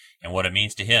Trek and what it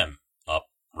means to him, up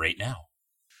right now.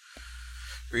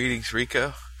 Greetings,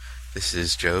 Rico. This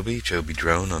is Joby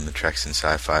Drone on the Treks and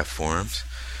Sci-Fi forums.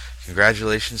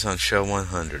 Congratulations on show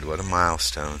 100. What a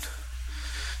milestone.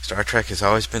 Star Trek has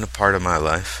always been a part of my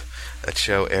life. That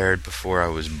show aired before I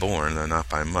was born, though not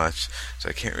by much, so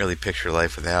I can't really picture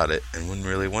life without it, and wouldn't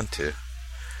really want to.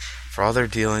 For all their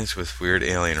dealings with weird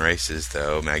alien races,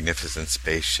 though, magnificent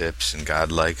spaceships and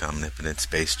godlike, omnipotent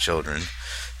space children,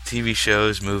 TV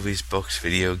shows, movies, books,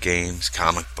 video games,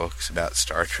 comic books about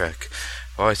Star Trek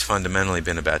have always fundamentally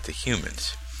been about the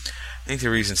humans. I think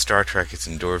the reason Star Trek has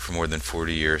endured for more than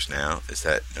 40 years now is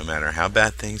that no matter how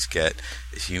bad things get,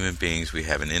 as human beings we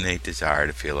have an innate desire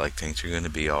to feel like things are going to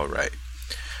be alright.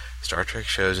 Star Trek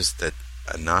shows us that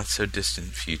a not-so-distant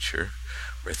future,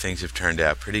 where things have turned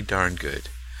out pretty darn good,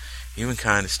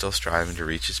 humankind is still striving to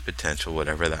reach its potential,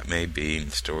 whatever that may be, and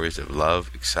the stories of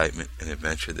love, excitement, and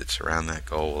adventure that surround that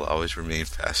goal will always remain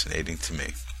fascinating to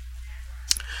me.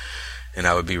 And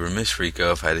I would be remiss,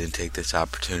 Rico, if I didn't take this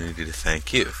opportunity to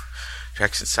thank you.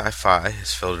 Treks and Sci-Fi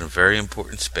has filled a very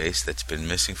important space that's been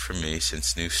missing for me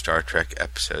since new Star Trek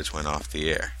episodes went off the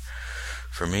air.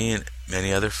 For me and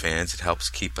many other fans, it helps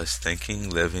keep us thinking,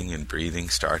 living, and breathing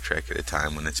Star Trek at a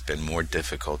time when it's been more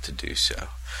difficult to do so.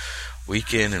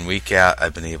 Week in and week out,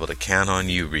 I've been able to count on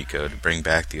you, Rico, to bring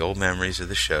back the old memories of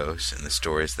the shows and the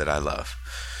stories that I love.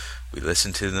 We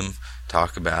listen to them,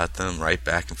 talk about them, write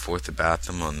back and forth about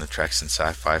them on the Treks and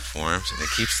Sci-Fi forums, and it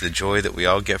keeps the joy that we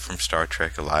all get from Star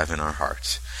Trek alive in our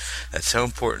hearts. That's so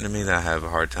important to me that I have a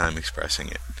hard time expressing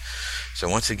it. So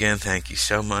once again, thank you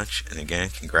so much, and again,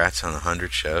 congrats on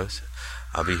 100 shows.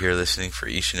 I'll be here listening for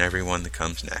each and every one that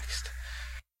comes next.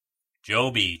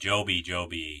 Joby.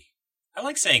 I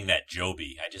like saying that,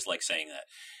 Joby. I just like saying that.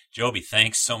 Joby,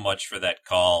 thanks so much for that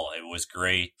call. It was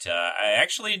great. I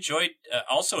actually enjoyed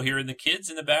also hearing the kids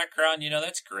in the background.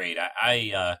 That's great.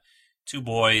 I 2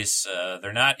 boys,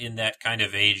 they're not in that kind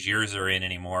of age yours are in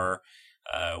anymore.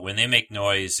 when they make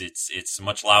noise, it's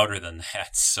much louder than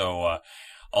that. So,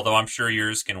 although I'm sure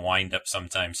yours can wind up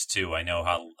sometimes too. I know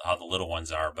how the little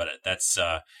ones are, but that's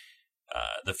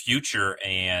the future.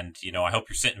 And I hope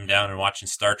you're sitting down and watching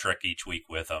Star Trek each week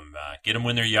with them. Get them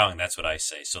when they're young. That's what I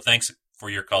say. So thanks for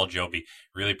your call, Joby.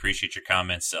 Really appreciate your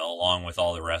comments, along with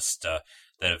all the rest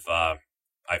that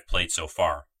I've played so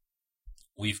far.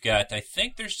 We've got, I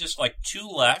think there's just like 2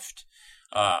 left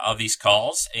of these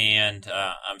calls, and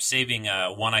I'm saving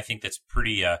one I think that's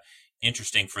pretty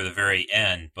interesting for the very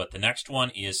end. But the next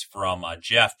one is from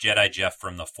Jeff, Jedi Jeff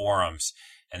from the forums,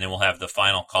 and then we'll have the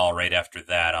final call right after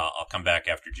that. I'll come back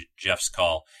after Jeff's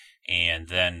call, and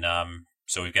then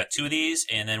so we've got 2 of these,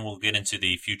 and then we'll get into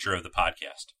the future of the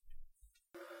podcast.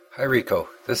 Hi Rico,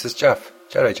 this is Jeff,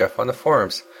 Jedi Jeff on the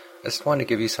forums. I just wanted to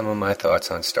give you some of my thoughts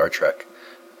on Star Trek.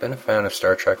 I've been a fan of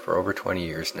Star Trek for over 20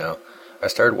 years now. I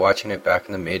started watching it back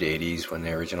in the mid-'80s when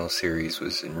the original series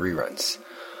was in reruns.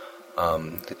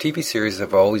 The TV series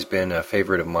have always been a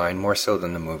favorite of mine, more so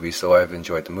than the movies, so I've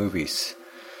enjoyed the movies.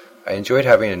 I enjoyed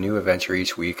having a new adventure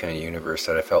each week in a universe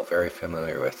that I felt very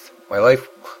familiar with. My life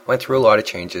went through a lot of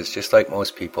changes, just like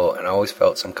most people, and I always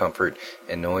felt some comfort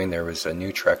in knowing there was a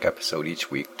new Trek episode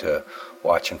each week to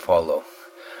watch and follow.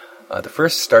 The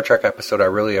first Star Trek episode I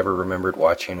really ever remembered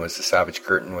watching was The Savage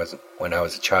Curtain when I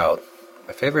was a child.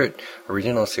 My favorite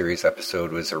original series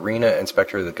episode was Arena and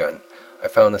Spectre of the Gun. I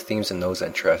found the themes in those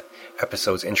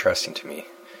episodes interesting to me.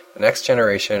 The Next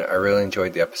Generation, I really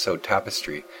enjoyed the episode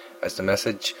Tapestry, as the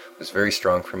message was very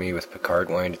strong for me with Picard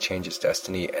wanting to change his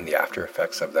destiny and the after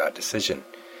effects of that decision.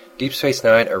 Deep Space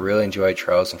Nine, I really enjoyed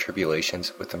Trials and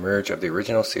Tribulations with the merge of the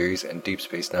original series and Deep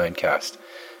Space Nine cast.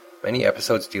 Many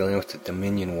episodes dealing with the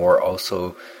Dominion War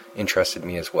also interested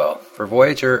me as well. For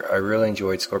Voyager, I really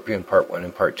enjoyed Scorpion Part 1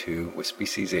 and Part 2 with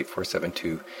Species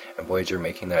 8472 and Voyager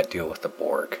making that deal with the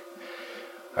Borg.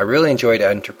 I really enjoyed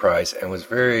Enterprise and was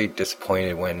very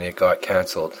disappointed when it got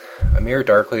cancelled. Amir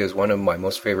Darkly is one of my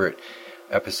most favorite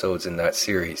episodes in that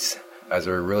series, as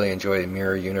I really enjoy the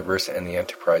Mirror Universe and the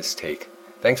Enterprise take.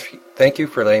 Thank you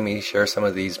for letting me share some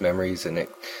of these memories and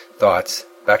thoughts.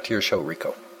 Back to your show,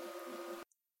 Rico.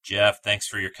 Jeff, thanks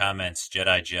for your comments,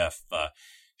 Jedi Jeff.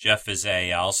 Jeff is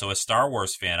also a Star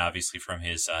Wars fan, obviously from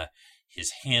his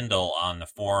handle on the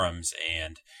forums,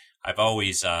 and I've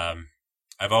always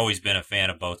been a fan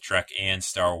of both Trek and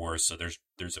Star Wars. So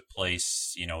there's a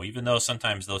place, even though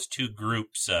sometimes those two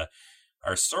groups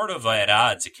are sort of at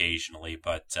odds occasionally,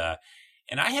 but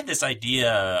and I had this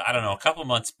idea, I don't know, a couple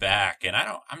months back, and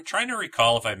I'm trying to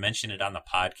recall if I mentioned it on the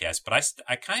podcast, but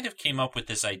I kind of came up with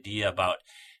this idea about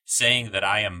saying that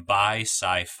I am bi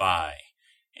sci-fi.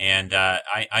 And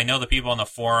I know the people on the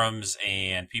forums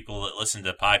and people that listen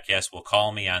to the podcast will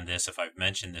call me on this if I've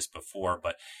mentioned this before,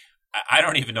 but I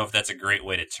don't even know if that's a great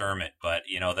way to term it, but,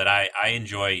 that I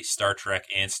enjoy Star Trek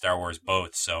and Star Wars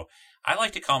both, so I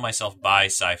like to call myself bi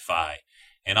sci-fi.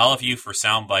 And all of you for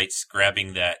sound bites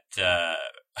grabbing that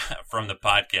from the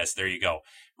podcast, there you go.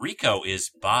 Rico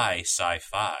is bi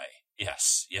sci-fi.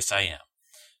 Yes, I am.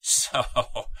 So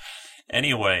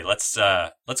anyway, let's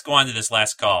go on to this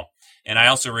last call. And I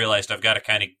also realized I've got to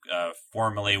kind of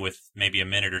formally, with maybe a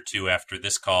minute or two after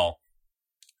this call,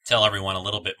 tell everyone a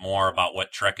little bit more about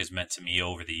what Trek has meant to me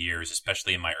over the years,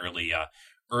 especially in my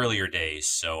earlier days.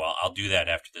 So I'll do that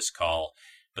after this call.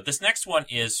 But this next one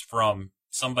is from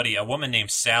a woman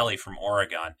named Sally from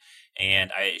Oregon.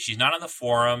 And she's not on the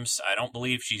forums. I don't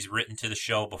believe she's written to the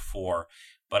show before.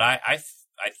 But I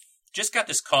just got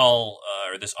this call,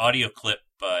 or this audio clip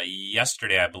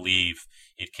yesterday, I believe.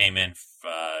 It came in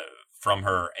from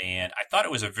her, and I thought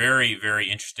it was a very, very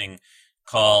interesting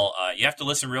call. You have to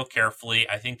listen real carefully.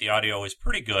 I think the audio is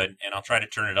pretty good, and I'll try to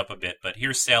turn it up a bit. But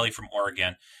here's Sally from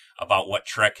Oregon about what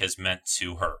Trek has meant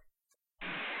to her.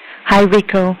 Hi,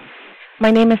 Rico.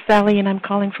 My name is Sally, and I'm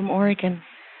calling from Oregon.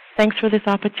 Thanks for this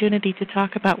opportunity to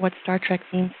talk about what Star Trek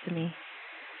means to me.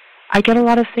 I get a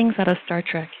lot of things out of Star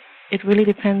Trek. It really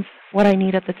depends what I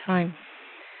need at the time.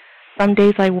 Some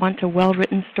days I want a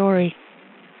well-written story.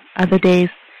 Other days,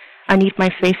 I need my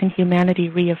faith in humanity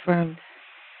reaffirmed.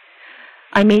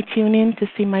 I may tune in to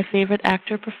see my favorite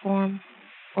actor perform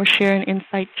or share an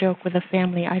inside joke with a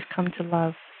family I've come to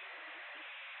love.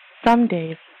 Some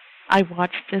days, I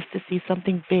watch just to see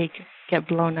something big get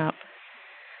blown up.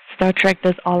 Star Trek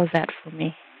does all of that for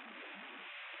me.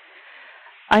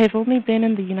 I have only been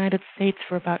in the United States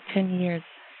for about 10 years.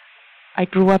 I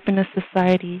grew up in a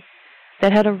society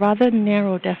that had a rather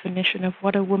narrow definition of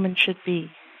what a woman should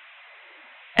be.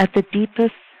 At the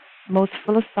deepest, most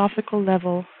philosophical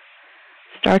level,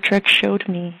 Star Trek showed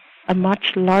me a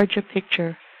much larger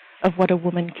picture of what a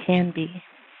woman can be.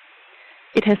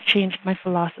 It has changed my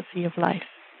philosophy of life.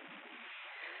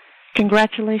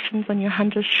 Congratulations on your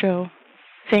 100th show.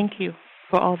 Thank you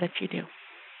for all that you do.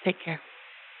 Take care.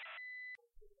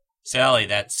 Sally,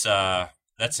 that's a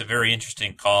very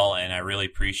interesting call, and I really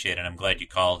appreciate it. I'm glad you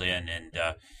called in, and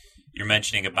you're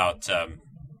mentioning about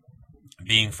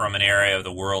being from an area of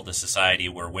the world, a society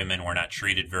where women were not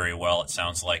treated very well. It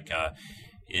sounds like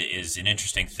is an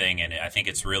interesting thing, and I think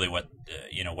it's really what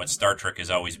what Star Trek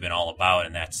has always been all about,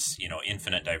 and that's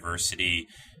infinite diversity,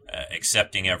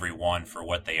 accepting everyone for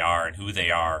what they are and who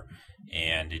they are,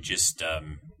 and it just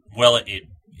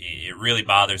it really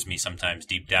bothers me sometimes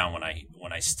deep down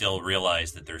when I still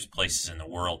realize that there's places in the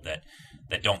world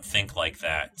that don't think like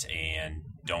that and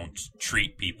don't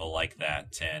treat people like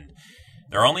that. And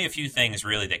there are only a few things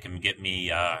really that can get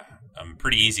me. I'm a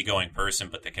pretty easygoing person,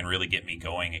 but that can really get me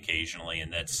going occasionally,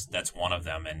 and that's one of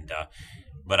them. And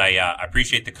but I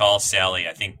appreciate the call, Sally.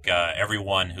 I think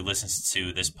everyone who listens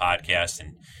to this podcast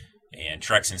and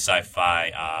Treks in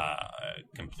Sci-Fi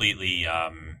completely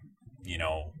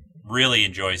really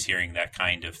enjoys hearing that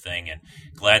kind of thing, and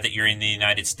glad that you're in the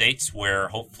United States where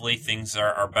hopefully things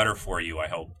are better for you, I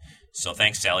hope. So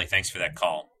thanks, Sally. Thanks for that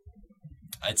call.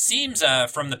 It seems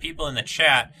from the people in the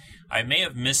chat, I may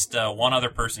have missed one other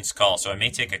person's call, so I may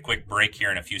take a quick break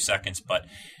here in a few seconds, but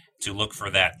to look for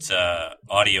that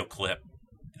audio clip.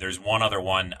 There's one other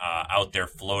one out there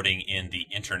floating in the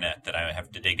internet that I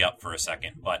have to dig up for a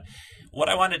second. But what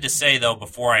I wanted to say, though,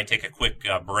 before I take a quick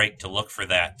break to look for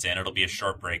that, and it'll be a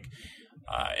short break,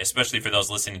 especially for those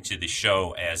listening to the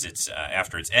show as it's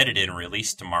after it's edited and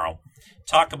released tomorrow,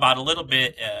 talk about a little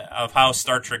bit of how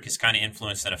Star Trek has kind of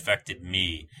influenced and affected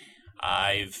me.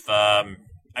 I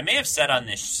may have said on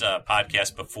this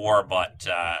podcast before, but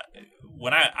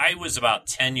when I was about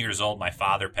 10 years old, my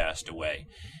father passed away.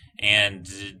 And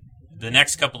the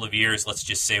next couple of years, let's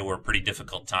just say, were a pretty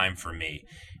difficult time for me.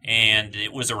 And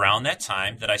it was around that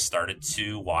time that I started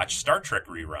to watch Star Trek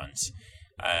reruns.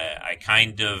 I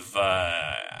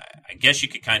guess you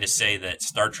could kind of say that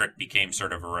Star Trek became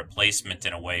sort of a replacement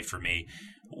in a way for me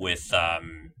with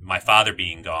my father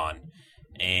being gone.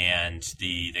 And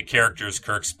the characters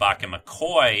Kirk, Spock, and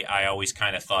McCoy, I always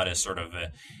kind of thought as sort of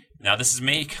a... Now, this is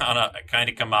me kind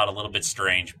of come out a little bit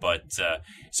strange, but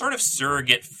sort of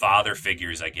surrogate father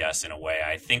figures, I guess, in a way.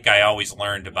 I think I always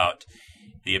learned about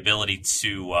the ability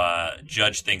to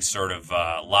judge things sort of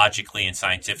logically and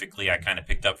scientifically. I kind of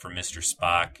picked up from Mr.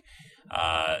 Spock.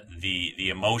 The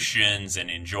emotions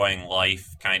and enjoying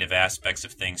life kind of aspects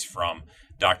of things from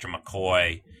Dr.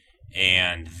 McCoy,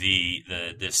 and the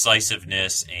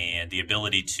decisiveness and the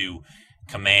ability to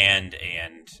command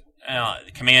and...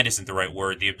 command isn't the right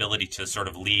word. The ability to sort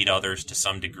of lead others to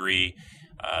some degree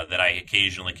that I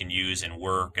occasionally can use in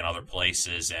work and other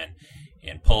places,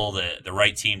 and pull the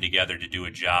right team together to do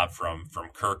a job from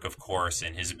Kirk, of course,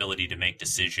 and his ability to make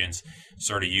decisions,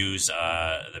 sort of use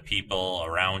the people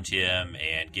around him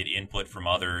and get input from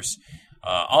others.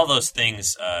 All those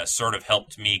things sort of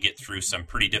helped me get through some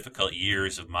pretty difficult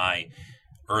years of my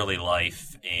early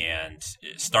life, and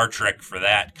Star Trek for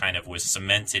that kind of was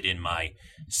cemented in my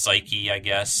psyche, I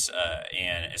guess,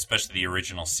 and especially the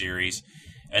original series.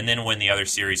 And then when the other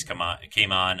series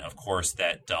came on, of course,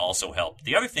 that also helped.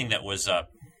 The other thing that was a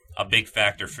big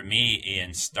factor for me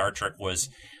in Star Trek was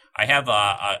I have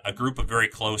a group of very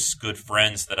close, good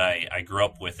friends that I grew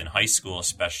up with in high school,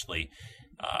 especially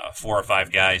 4 or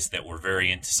 5 guys that were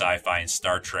very into sci-fi and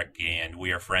Star Trek, and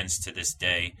we are friends to this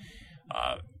day.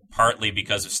 Partly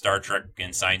because of Star Trek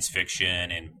and science fiction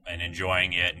and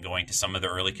enjoying it and going to some of the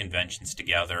early conventions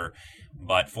together,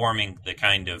 but forming the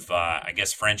kind of, I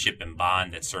guess, friendship and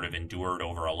bond that sort of endured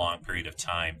over a long period of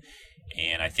time.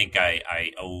 And I think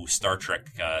I owe Star Trek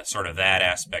sort of that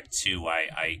aspect too.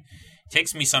 It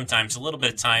takes me sometimes a little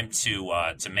bit of time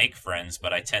to make friends,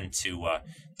 but I tend to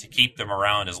keep them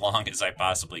around as long as I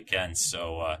possibly can.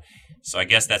 So I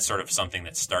guess that's sort of something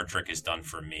that Star Trek has done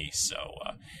for me. So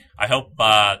I hope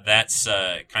that's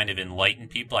kind of enlightened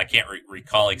people. I can't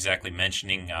recall exactly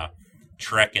mentioning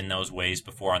Trek in those ways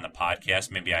before on the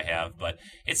podcast. Maybe I have, but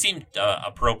it seemed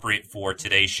appropriate for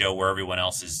today's show where everyone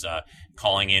else is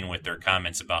calling in with their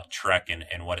comments about Trek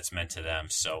and what it's meant to them.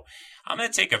 So I'm going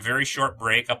to take a very short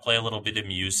break. I'll play a little bit of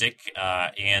music,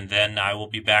 and then I will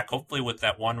be back hopefully with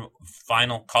that one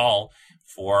final call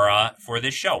for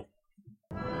this show.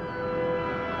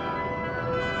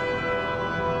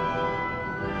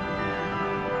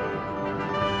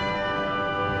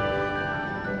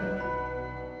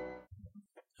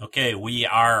 Okay, we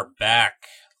are back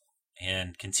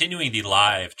and continuing the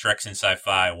live Treks in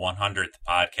Sci-Fi 100th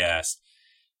podcast.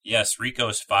 Yes,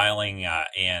 Rico's filing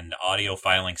and audio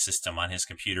filing system on his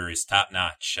computer is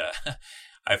top-notch.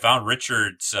 I found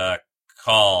Richard's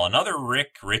call, another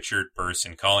Richard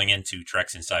person calling into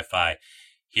Treks in Sci-Fi.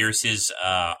 Here's his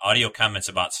audio comments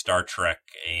about Star Trek,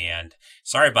 and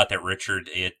sorry about that, Richard.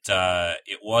 It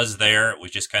was there. It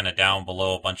was just kind of down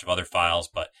below a bunch of other files,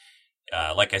 but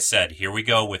like I said, here we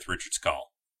go with Richard's call.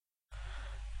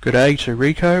 Good day to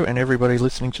Rico and everybody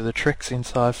listening to the Treks in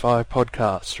Sci-Fi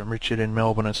podcast from Richard in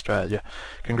Melbourne, Australia.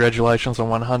 Congratulations on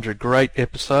 100 great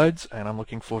episodes, and I'm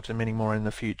looking forward to many more in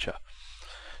the future.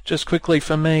 Just quickly,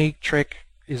 for me, Trek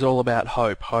is all about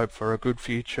hope. Hope for a good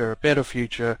future, a better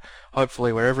future,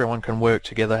 hopefully where everyone can work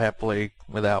together happily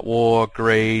without war,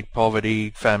 greed,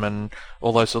 poverty, famine,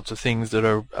 all those sorts of things that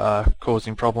are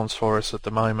causing problems for us at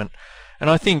the moment. And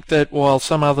I think that while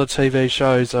some other TV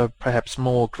shows are perhaps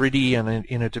more gritty and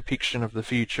in a depiction of the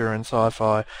future and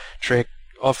sci-fi, Trek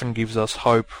often gives us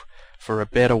hope for a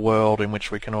better world in which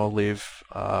we can all live,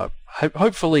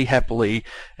 hopefully happily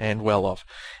and well off.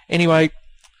 Anyway,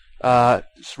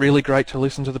 it's really great to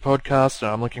listen to the podcast, and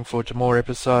I'm looking forward to more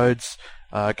episodes.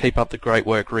 Keep up the great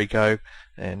work, Rico,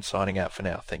 and signing out for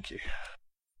now. Thank you.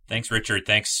 Thanks, Richard.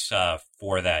 Thanks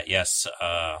for that. Yes,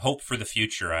 hope for the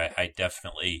future. I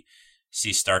definitely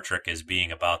see Star Trek as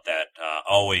being about that,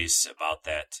 always about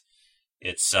that.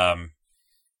 It's, I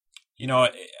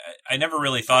never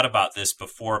really thought about this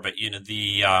before, but,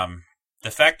 the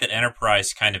fact that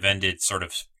Enterprise kind of ended sort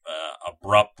of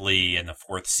abruptly in the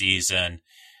fourth season,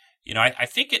 I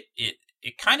think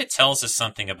it kind of tells us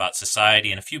something about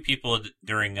society, and a few people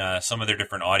during some of their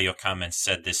different audio comments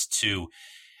said this too.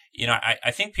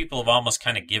 I think people have almost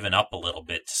kind of given up a little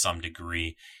bit to some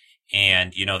degree.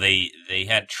 And, they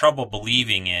had trouble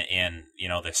believing in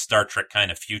the Star Trek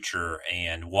kind of future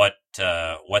and what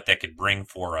that could bring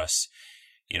for us.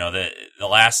 The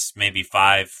last maybe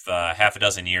half a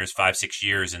dozen years, 5-6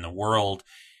 years in the world,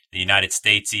 the United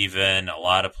States even, a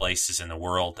lot of places in the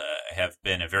world have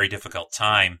been a very difficult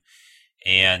time.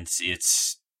 And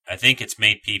I think it's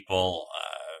made people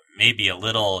maybe a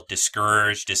little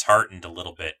discouraged, disheartened a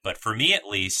little bit. But for me at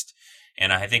least,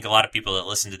 and I think a lot of people that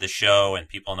listen to the show and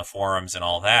people on the forums and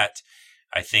all that,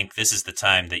 I think this is the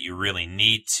time that you really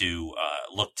need to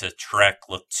look to Trek,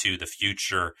 look to the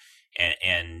future,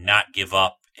 and not give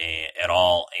up at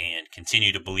all, and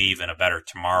continue to believe in a better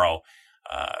tomorrow.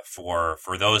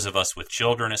 For those of us with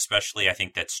children especially, I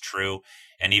think that's true.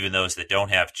 And even those that don't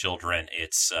have children,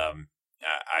 it's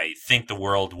I think the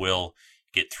world will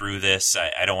get through this.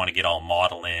 I don't want to get all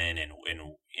maudlin and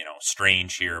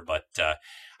strange here, but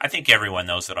I think everyone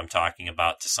knows what I'm talking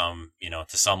about to some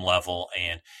level,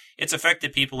 and it's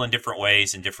affected people in different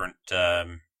ways, in different,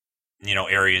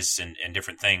 areas and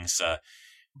different things.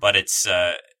 But it's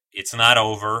not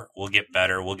over. We'll get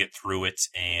better. We'll get through it.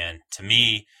 And to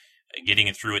me,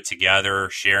 getting through it together,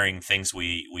 sharing things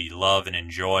we love and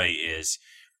enjoy is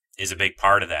a big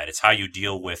part of that. It's how you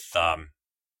deal with,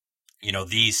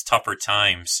 these tougher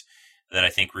times that I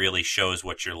think really shows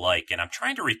what you're like. And I'm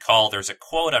trying to recall, there's a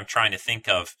quote I'm trying to think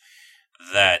of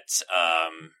that,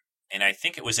 and I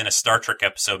think it was in a Star Trek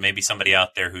episode. Maybe somebody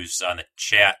out there who's on the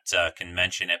chat can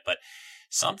mention it, but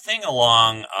something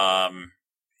along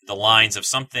the lines of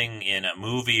something in a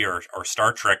movie or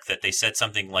Star Trek that they said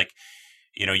something like,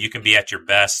 you can be at your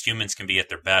best, humans can be at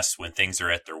their best when things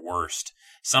are at their worst.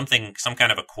 Some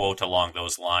kind of a quote along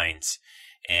those lines.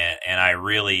 And I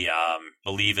really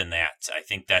believe in that. I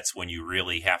think that's when you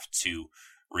really have to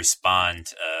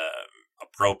respond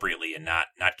appropriately and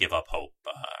not give up hope.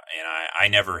 And I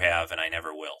never have, and I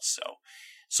never will.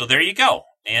 So there you go.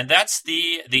 And that's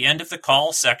the end of the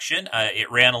call section.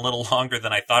 It ran a little longer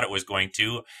than I thought it was going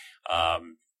to.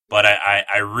 But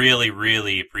I really,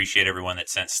 really appreciate everyone that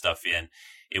sent stuff in.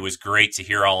 It was great to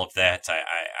hear all of that.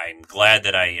 I'm glad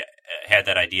that I had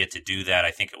that idea to do that.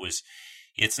 I think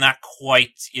it's not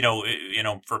quite,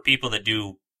 for people that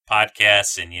do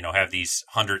podcasts and, have these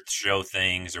 100th show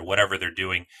things or whatever they're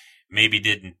doing, maybe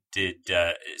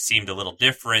seemed a little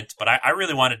different, but I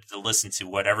really wanted to listen to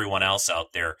what everyone else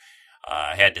out there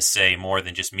had to say, more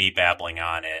than just me babbling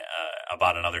on it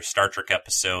about another Star Trek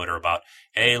episode, or about,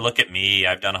 hey, look at me,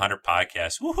 I've done 100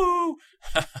 podcasts, woohoo!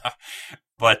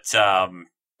 But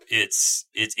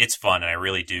it's fun, and I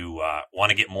really do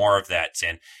want to get more of that.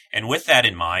 And with that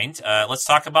in mind, let's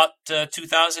talk about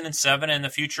 2007 and the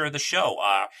future of the show.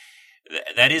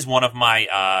 That is one of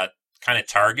my kind of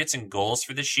targets and goals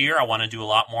for this year. I want to do a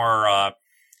lot more,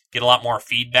 get a lot more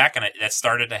feedback, and that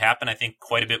started to happen, I think,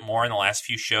 quite a bit more in the last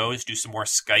few shows. Do some more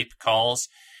Skype calls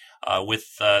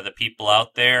with the people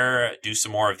out there. Do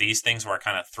some more of these things where I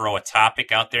kind of throw a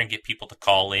topic out there and get people to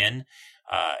call in.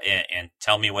 and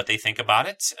tell me what they think about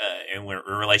it in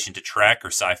relation to Trek or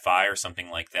sci-fi or something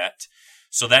like that.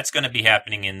 So that's going to be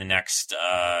happening in the next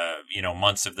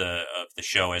months of the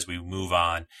show as we move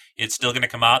on. It's still going to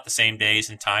come out the same days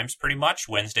and times pretty much.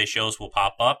 Wednesday shows will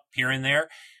pop up here and there.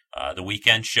 The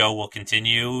weekend show will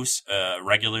continue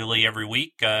regularly every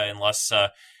week unless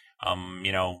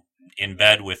in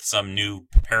bed with some new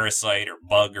parasite or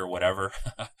bug or whatever.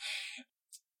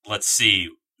 Let's see.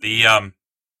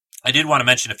 I did want to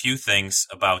mention a few things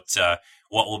about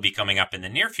what will be coming up in the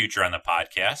near future on the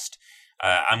podcast.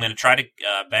 I'm going to try to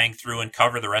bang through and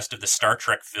cover the rest of the Star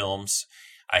Trek films.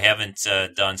 I haven't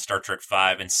done Star Trek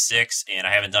 5 and 6, and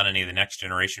I haven't done any of the Next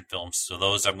Generation films, so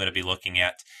those I'm going to be looking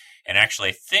at. And actually,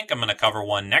 I think I'm going to cover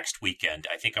one next weekend.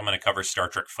 I think I'm going to cover Star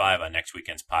Trek 5 on next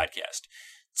weekend's podcast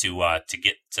to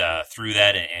get through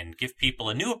that and give people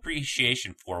a new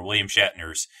appreciation for William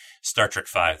Shatner's Star Trek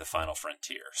 5, The Final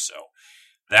Frontier. So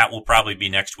that will probably be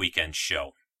next weekend's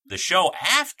show. The show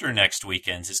after next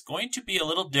weekend's is going to be a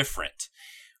little different.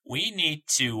 We need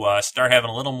to start having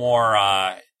a little more,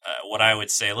 what I would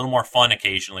say, a little more fun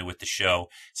occasionally with the show.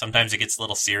 Sometimes it gets a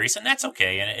little serious, and that's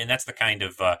okay, and that's the kind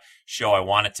of show I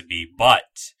want it to be. But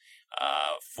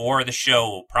for the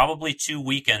show, probably 2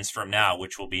 weekends from now,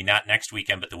 which will be not next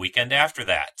weekend, but the weekend after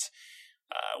that,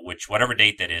 which whatever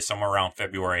date that is, somewhere around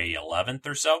February 11th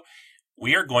or so,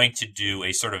 we are going to do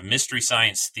a sort of Mystery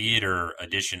Science Theater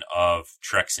edition of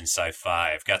Treks in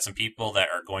Sci-Fi. I've got some people that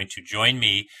are going to join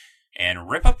me and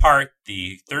rip apart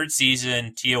the 3rd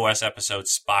season TOS episode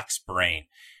Spock's Brain.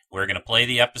 We're going to play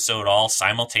the episode all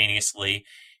simultaneously,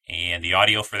 and the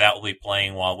audio for that will be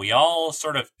playing while we all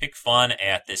sort of pick fun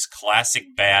at this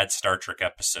classic bad Star Trek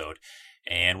episode.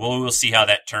 And we'll see how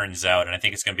that turns out, and I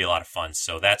think it's going to be a lot of fun.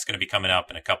 So that's going to be coming up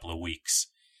in a couple of weeks.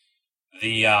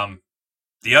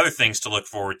 The other things to look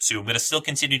forward to, I'm going to still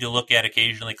continue to look at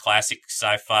occasionally classic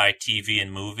sci-fi TV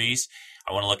and movies.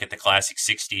 I want to look at the classic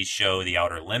 60s show, The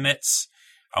Outer Limits.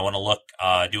 I want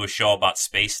to do a show about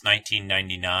Space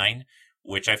 1999,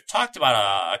 which I've talked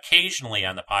about occasionally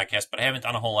on the podcast, but I haven't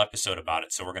done a whole episode about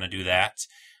it. So we're going to do that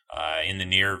in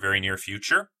the very near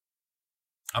future.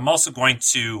 I'm also going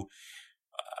to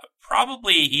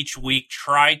probably each week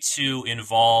try to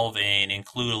involve and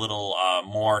include a little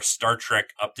more Star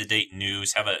Trek up-to-date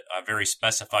news, have a very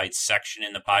specified section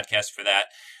in the podcast for that,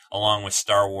 along with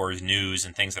Star Wars news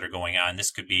and things that are going on.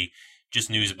 This could be just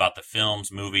news about the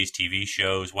films, movies, TV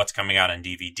shows, what's coming out on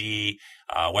DVD,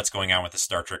 what's going on with the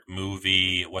Star Trek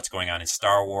movie, what's going on in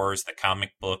Star Wars, the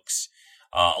comic books.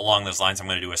 Along those lines, I'm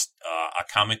going to do a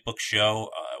comic book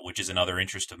show, which is another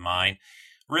interest of mine.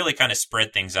 Really kind of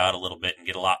spread things out a little bit and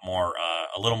get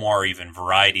a little more even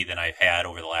variety than I've had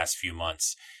over the last few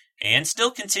months. And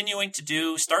still continuing to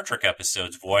do Star Trek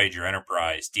episodes, Voyager,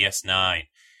 Enterprise, DS9,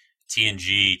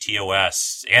 TNG,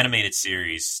 TOS, animated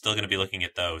series, still going to be looking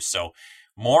at those. So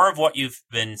more of what you've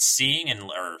been seeing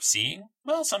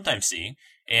sometimes seeing,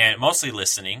 and mostly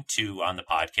listening to on the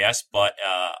podcast, but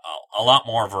a lot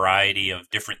more variety of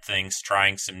different things,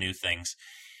 trying some new things.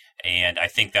 And I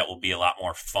think that will be a lot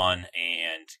more fun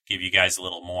and give you guys a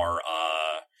little more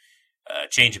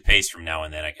change of pace from now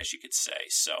and then, I guess you could say.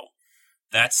 So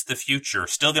that's the future.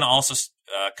 Still going to also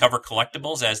cover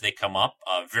collectibles as they come up.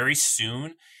 Very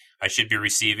soon, I should be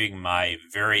receiving my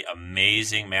very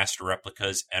amazing Master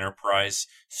Replicas Enterprise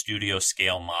Studio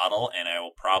Scale model, and I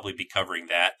will probably be covering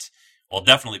that. Well,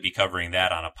 definitely be covering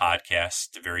that on a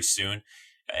podcast very soon.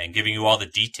 And giving you all the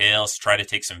details, try to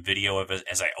take some video of it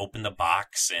as I open the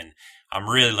box, and I'm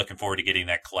really looking forward to getting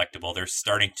that collectible. They're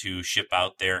starting to ship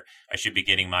out there. I should be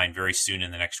getting mine very soon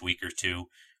in the next week or two,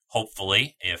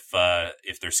 hopefully, if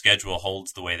their schedule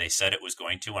holds the way they said it was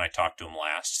going to when I talked to them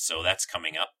last. So that's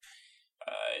coming up.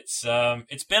 It's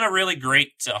been a really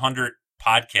great 100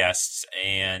 podcasts,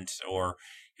 or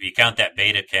if you count that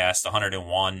beta cast,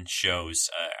 101 shows.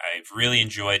 I've really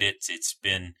enjoyed it. It's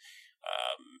been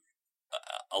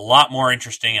a lot more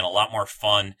interesting and a lot more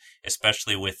fun,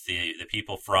 especially with the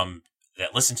people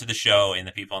that listen to the show and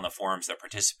the people on the forums that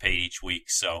participate each week.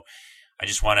 So I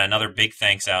just want another big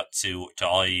thanks out to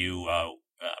all of you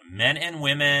men and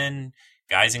women,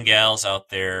 guys and gals out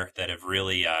there that have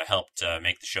really helped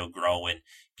make the show grow and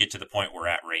get to the point we're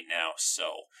at right now.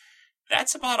 So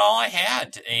that's about all I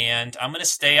had, and I'm going to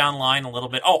stay online a little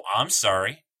bit. Oh, I'm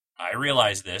sorry. I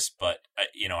realize this, but,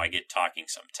 I get talking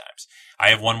sometimes. I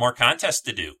have one more contest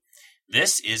to do.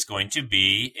 This is going to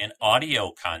be an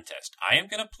audio contest. I am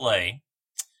going to play,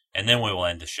 and then we will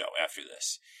end the show after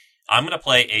this. I'm going to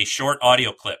play a short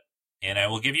audio clip, and I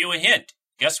will give you a hint.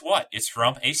 Guess what? It's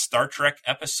from a Star Trek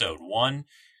episode.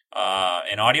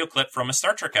 An audio clip from a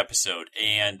Star Trek episode.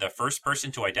 And the first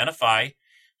person to identify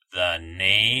the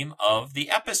name of the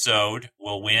episode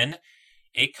will win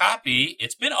a copy.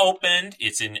 It's been opened.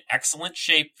 It's in excellent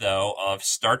shape, though, of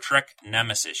Star Trek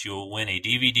Nemesis. You will win a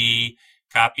DVD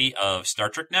copy of Star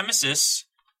Trek Nemesis,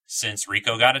 since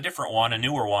Rico got a different one, a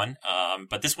newer one.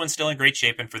 But this one's still in great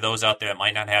shape, and for those out there that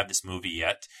might not have this movie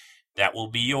yet, that will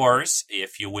be yours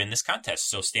if you win this contest.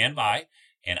 So stand by,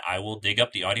 and I will dig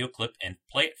up the audio clip and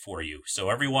play it for you. So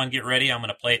everyone get ready. I'm going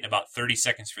to play it in about 30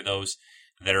 seconds for those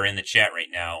that are in the chat right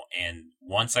now. And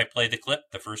once I play the clip,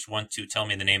 the first one to tell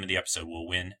me the name of the episode will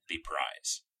win the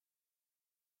prize.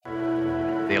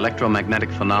 The electromagnetic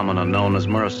phenomenon known as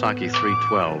Murasaki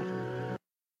 312.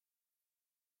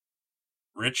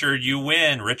 Richard, you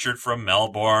win. Richard from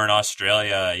Melbourne,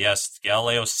 Australia. Yes,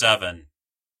 Galileo 7.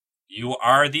 You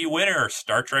are the winner.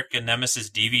 Star Trek and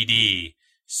Nemesis DVD.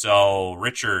 So,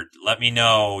 Richard, let me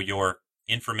know your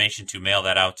information to mail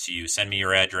that out to you. Send me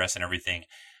your address and everything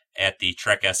at the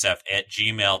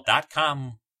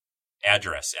treksf@gmail.com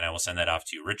address, and I will send that off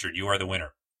to you. Richard, you are the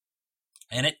winner.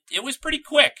 And it was pretty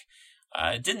quick.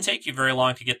 It didn't take you very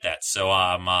long to get that, so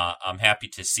I'm happy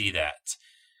to see that.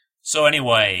 So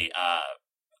anyway,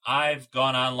 I've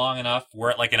gone on long enough.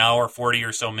 We're at like an hour, 40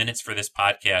 or so minutes for this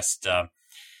podcast.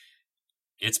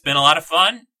 It's been a lot of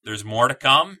fun. There's more to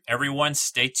come. Everyone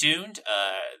stay tuned.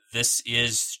 This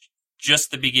is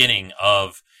just the beginning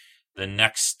of the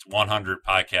next 100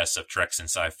 podcasts of Treks in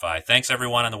Sci-Fi. Thanks,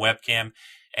 everyone on the webcam.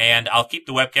 And I'll keep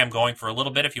the webcam going for a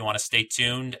little bit if you want to stay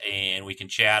tuned, and we can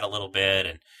chat a little bit,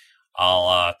 and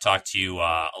I'll talk to you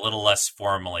a little less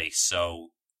formally.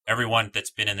 So everyone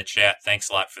that's been in the chat, thanks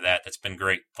a lot for that. That's been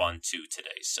great fun, too,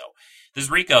 today. So this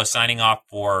is Rico signing off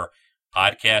for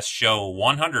podcast show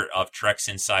 100 of Treks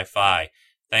in Sci-Fi.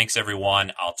 Thanks,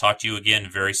 everyone. I'll talk to you again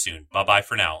very soon. Bye-bye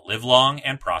for now. Live long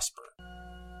and prosper.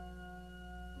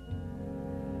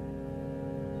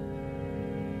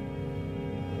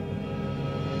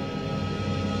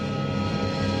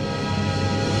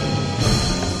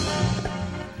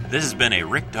 This has been a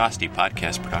Rick Dosty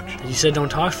podcast production. You said don't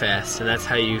talk fast, and that's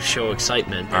how you show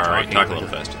excitement. All right, talk a little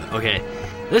faster. Okay.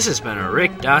 This has been a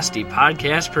Rick Dosty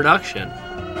podcast production.